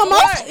 I ain't The gonna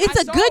lie. mimosa, it's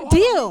I a saw- good hold on.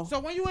 deal. So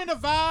when you in the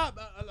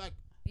vibe, like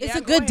It's a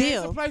go good ahead. there's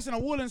a deal. place in the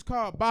Woodlands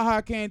called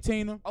Baja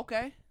Cantina.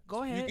 Okay.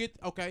 Go ahead. You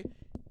get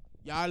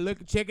y'all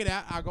check it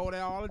out. I go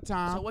there all the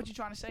time. So what you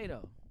trying to say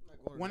though?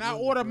 When I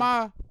order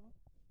my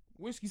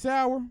whiskey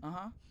sour,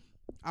 Uh-huh.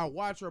 I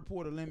watch her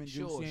pour the lemon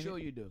juice Sure, in sure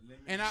it. you do.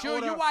 And I Sure,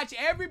 order, you watch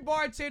every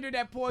bartender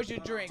that pours your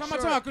drink. Talk Sure,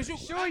 about, cause you,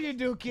 sure you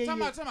do, kid. Talk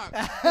about. 'Cause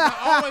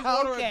I always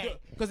order Okay.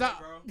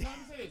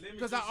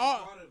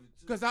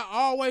 Cause I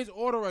always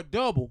order a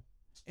double.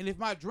 And if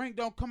my drink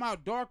don't come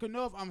out dark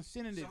enough, I'm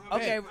sending it back.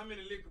 Okay. How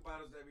many liquor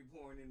bottles that be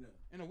pouring in there?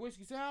 And a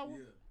whiskey sour? Yeah.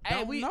 Hey,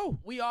 Don't we know.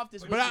 off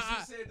this. But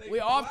whiskey- I- we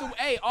off the off But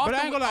I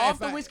ain't the gonna lie, off if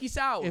the I- whiskey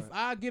sour. If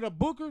I get a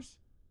Booker's,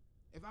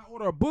 if I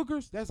order a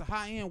Booker's, that's a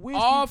high-end whiskey.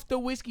 Off the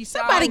whiskey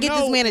sour. Somebody get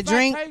this man a if I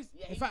drink. taste-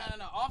 Yeah, if no, I,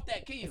 no, off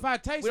that key. if I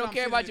taste We it, don't I'm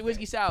care sending about it your back.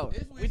 whiskey sour.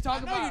 We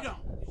talk I know about. you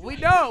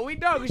don't. We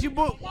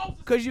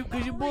don't, cause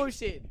you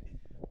bullshit.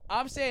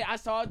 I'm saying I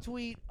saw a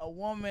tweet.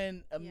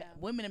 Women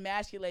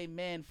emasculate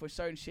men for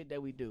certain shit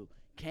that we do.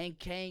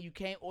 You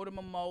can't order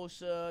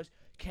mimosas.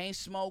 Can't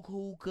smoke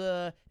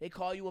hookah. They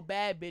call you a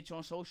bad bitch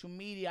on social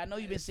media. I know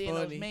you've been seeing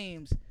funny. those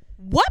memes.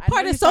 What I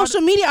part know of you saw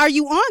social media are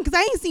you on? Because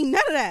I ain't seen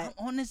none of that.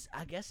 I'm on this.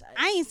 I guess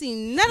I ain't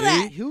seen none of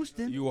that.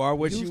 Houston. You are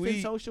what Houston you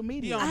eat. social He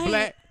media.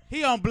 on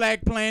He on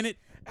Black Planet.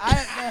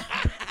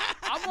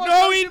 I'm on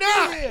No, he social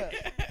not. media.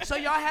 So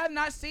y'all have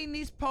not seen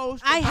these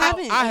posts. I about-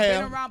 haven't. I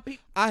been have. around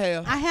people. I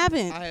have. I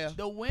haven't. I have.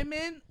 The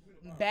women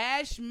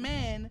bash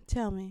men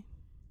Tell me.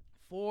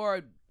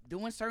 for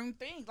doing certain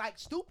things, like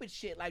stupid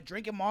shit, like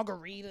drinking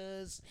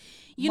margaritas.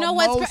 You know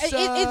what's it's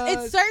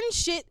mimosas. certain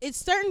shit. It's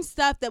certain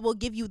stuff that will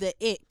give you the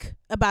ick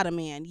about a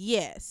man.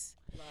 Yes,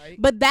 Like,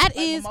 but that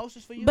like is.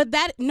 mimosas for you. But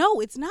that no,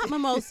 it's not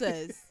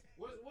mimosas.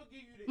 What give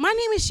you the My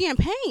name is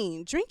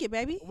Champagne. Drink it,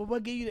 baby.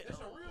 what give you the,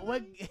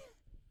 what?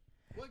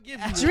 What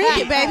gives you Drink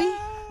it, baby.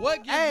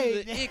 What gives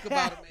you the ick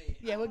about a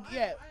man?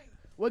 Yeah.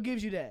 What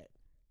gives you that?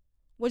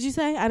 What'd you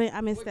say?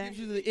 I missed What that. gives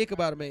you the ick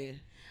about a man?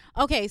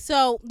 Okay,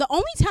 so the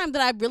only time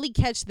that I really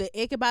catch the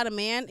ick about a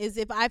man is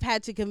if I've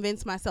had to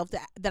convince myself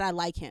that I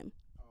like him.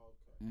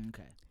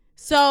 Okay.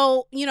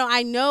 So,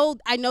 I know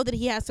that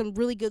he has some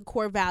really good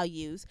core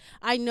values.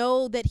 I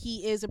know that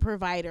he is a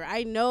provider.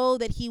 I know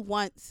that he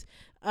wants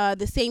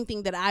the same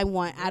thing that I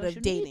want out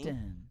of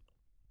dating.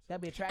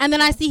 That'd be attractive. And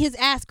then I see his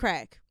ass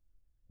crack.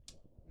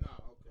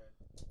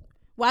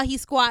 While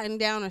he's squatting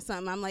down or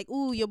something, I'm like,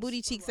 "Ooh, your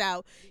booty cheeks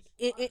out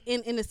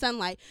in the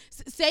sunlight."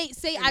 Say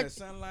In I the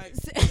sunlight.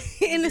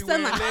 in the You wear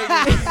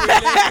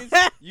sunlight.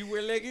 leggings? You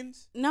wear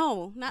leggings?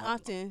 No, not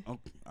often. Oh,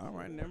 all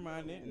right, never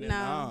mind it. No.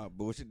 Nah,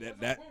 bullshit.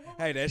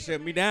 Hey, that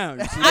shut me down.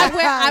 You see I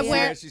that?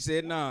 wear She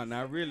said, "No,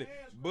 not really."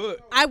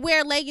 But I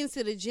wear leggings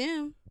to the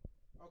gym.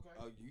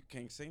 oh, you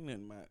can't say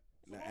nothing about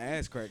the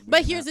ass crack.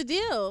 But here's the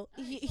deal.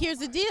 Here's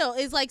the deal.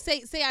 It's like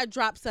say I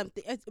drop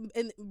something,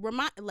 and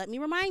let me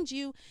remind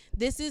you,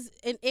 this is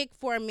an ick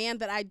for a man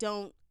that I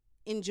don't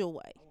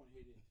enjoy.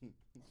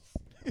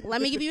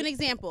 Let me give you an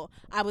example.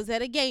 I was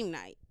at a game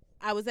night,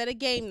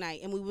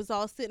 and we was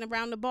all sitting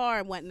around the bar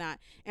and whatnot,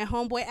 and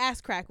homeboy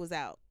ass crack was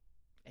out.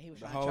 He was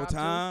the trying to whole chop too.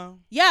 time.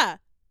 Yeah.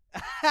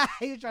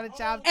 He was trying to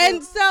chop.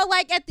 And so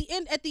like at the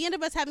end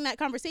of us having that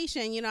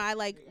conversation,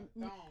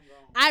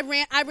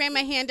 I ran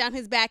my hand down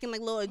his back and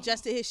like little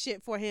adjusted his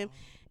shit for him,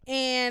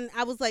 and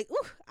I was like,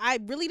 ooh, I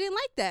really didn't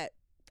like that.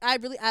 I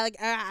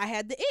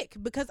had the ick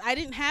because I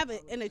didn't have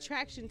an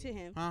attraction to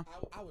him. Huh?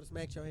 I would have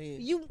smacked your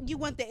hand. You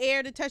want the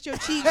air to touch your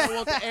cheeks? I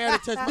want the air to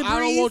touch. The I don't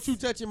breeze. want you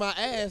touching my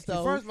ass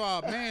though. First of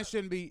all, a man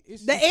shouldn't be.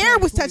 The air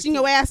was touching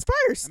your ass A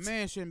first.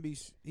 man shouldn't be.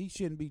 He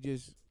shouldn't be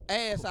just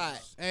ass high.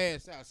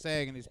 ass out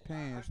sagging his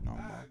pants no more.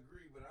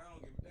 agree, but I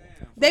don't give a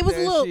damn. They was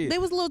That a little. shit. They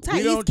was a little tight. We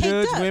He's don't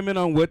judge caked up. women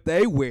on what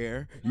they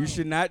wear. You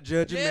should not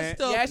judge a man. Yes,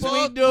 the Yes, we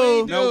fuck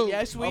do. No.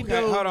 Yes, we Okay,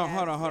 do. hold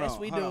on. Yes,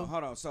 we do.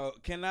 Hold on. So,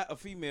 cannot a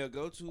female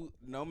go to,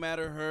 no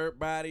matter her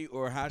body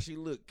or how she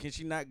look, can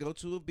she not go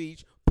to a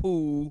beach,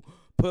 pool,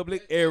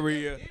 public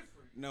area?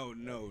 No.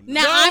 Now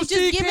No, I'm she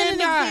just giving an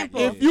cannot.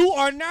 example. If you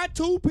are not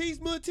two-piece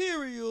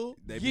material,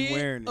 They be get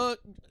wearing it.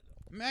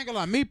 Man, gonna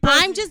lie, me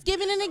personally, I'm just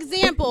giving an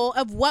example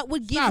of what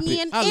would give stop me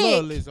it. an I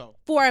love ick Lizzo.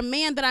 for a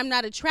man that I'm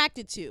not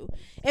attracted to.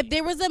 If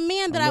there was a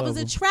man that I was love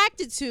him.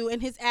 attracted to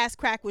and his ass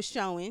crack was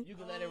showing, You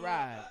can let it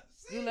ride.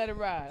 You let it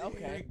ride. There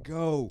Okay. you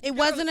go. it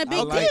wasn't a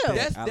big like deal.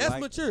 that. that's like-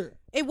 mature.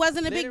 It wasn't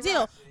a Let big it deal.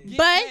 ride. Get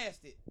But past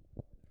it.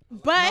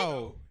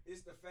 No,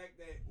 it's the fact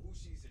that who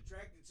she's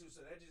attracted to,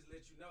 so that just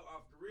lets you know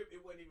off the rip, it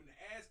wasn't even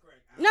the ass crack.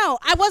 no,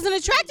 I wasn't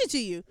attracted to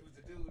you. It was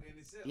the dude in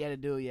itself. Yeah, the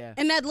dude. Yeah.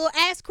 And that little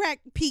ass crack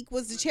peak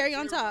was the cherry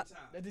on top.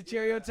 That's the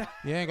cherry on top.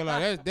 You ain't gonna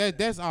lie,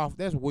 that's off.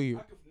 That's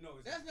weird.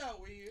 That's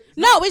not weird.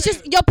 No, it's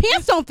just your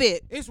pants don't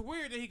fit. It's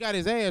weird that he got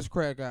his ass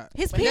crack out.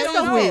 His But he pants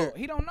don't don't know. fit.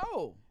 He don't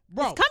know.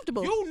 Bro, It's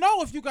comfortable. You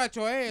know if you got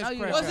your ass No, you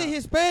crack don't. out. Was it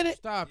Hispanic?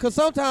 Stop. Because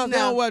sometimes they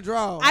No. don't wear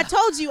drawers. I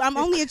told you I'm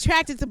only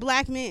attracted to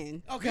black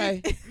men.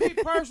 okay. Me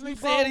personally, You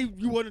bro. said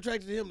you wasn't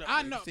attracted to him. No,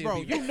 I know, said bro.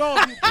 he- You know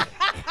if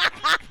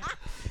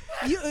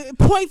you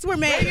Points were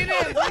made. ain't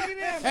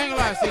gonna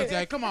lie,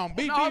 CJ. Come on,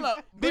 be No, hold up.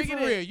 be Bring for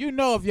it in. real. You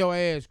know if your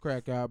ass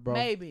crack out, bro.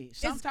 Maybe.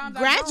 Sometimes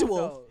gradual.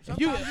 I don't, though.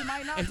 You, Sometimes you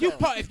might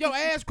not. if your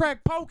ass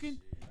crack poking,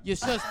 you're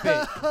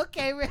suspect.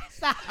 Okay,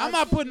 stop. I'm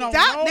not putting on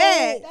Stop no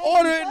that.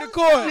 Order in the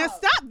court. Now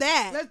stop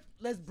that.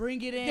 Let's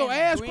bring it in. Your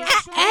ass Bring-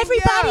 crack.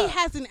 Everybody Yeah.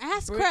 has an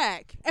ass We-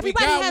 crack. we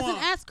Everybody got has one,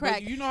 an ass but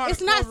crack. you know how to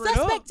It's not cover it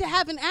suspect up. to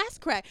have an ass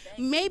crack.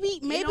 Maybe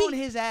Get on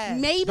his ass.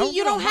 maybe Don't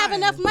you get don't on have my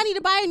enough ass. money to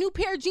buy a new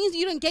pair of jeans.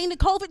 You done gained the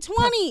COVID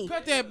 20.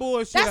 Cut that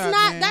bullshit That's out,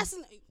 not. man. That's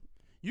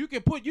You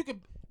can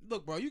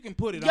look, bro. You can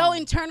put it your on.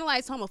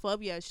 internalized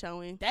homophobia is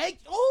showing.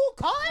 Ooh,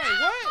 call it Wait, out.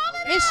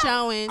 what? It's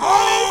showing.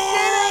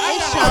 I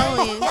It's got-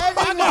 showing.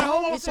 I got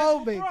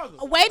homophobic. brother.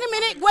 Wait a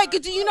minute. Wait.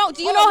 Do you know how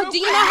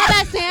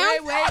that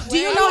sounds? Do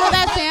you know how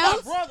that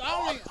sounds? Brother,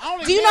 I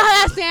only Do you know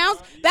how that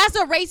sounds? That's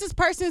a racist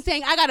person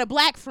saying, "I got a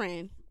black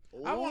friend."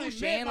 I only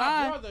She met ain't my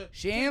lying. brother.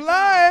 She 10 ain't times,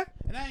 lying.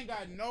 And I ain't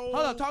got no. Hold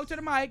on. Talk to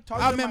the mic. Talk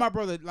I to the met mic. my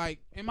brother like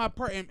in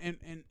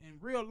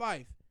real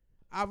life.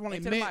 I've only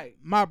Into the met mic.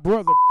 my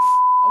brother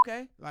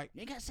Okay. like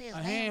You ain't gotta say his a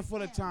name.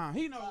 handful of times.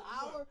 He know.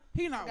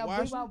 He not Got big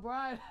watching. mouth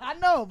Brian. I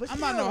know, but I'm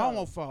not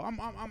no still.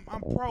 homophobe.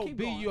 I'm pro Keep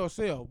be going.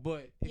 yourself.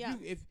 But Yeah.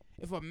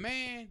 if a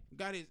man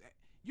got his,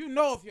 you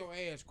know if your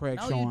ass crack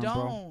No, showing, you bro.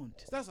 don't.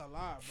 That's a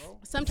lie, bro.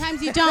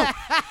 Sometimes you don't.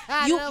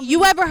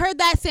 You ever heard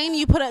that saying?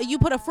 You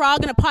put a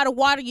frog in a pot of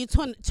water. You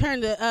turn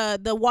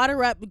the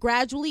water up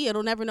gradually.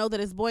 It'll never know that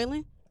it's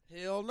boiling.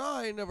 Hell no,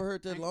 I ain't never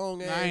heard that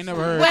long ass. I ain't shit.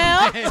 never heard.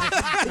 Well,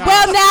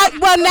 that.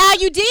 well now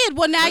you did.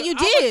 Well now you I'ma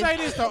did. say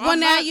this, though. Well I'm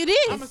now not- you I'm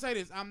did. gonna say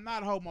this. I'm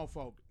not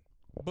homophobic,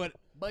 but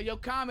But your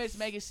comments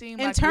make it seem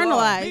like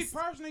Internalized. me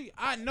personally,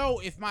 I know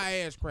if my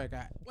ass crack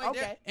out. Wait,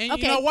 Okay. And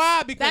Okay, you know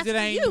why? Because that's it for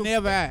ain't you.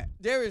 never out.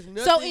 There is So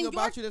nothing in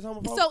about your you that's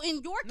homophobic. so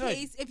in your Nothing.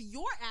 case, if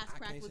your ass I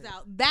crack can't was say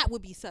out, that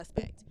would be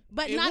suspect.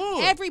 But It not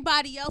would.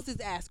 everybody else's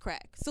ass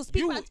crack. So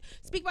speak You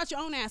about your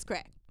own ass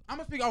crack. I'm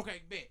gonna speak.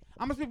 Okay, bet.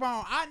 I'm gonna speak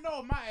on. I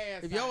know my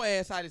ass. If your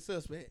ass side is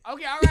suspect.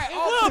 Okay, all right. it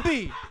will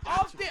be.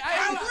 Off this.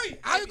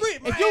 I agree.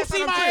 If you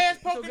see my ass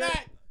It's poking okay. out,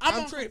 I'm on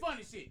some tripping.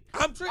 funny shit.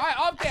 I'm All tripping. right,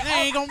 off They that.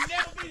 ain't gonna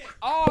never be that.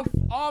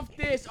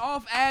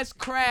 Off ass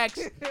cracks.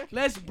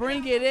 Let's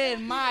bring it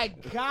in. My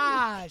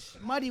Gosh,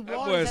 Muddy That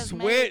Waters boy has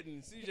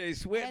sweating. CJ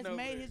sweating has over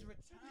made there. his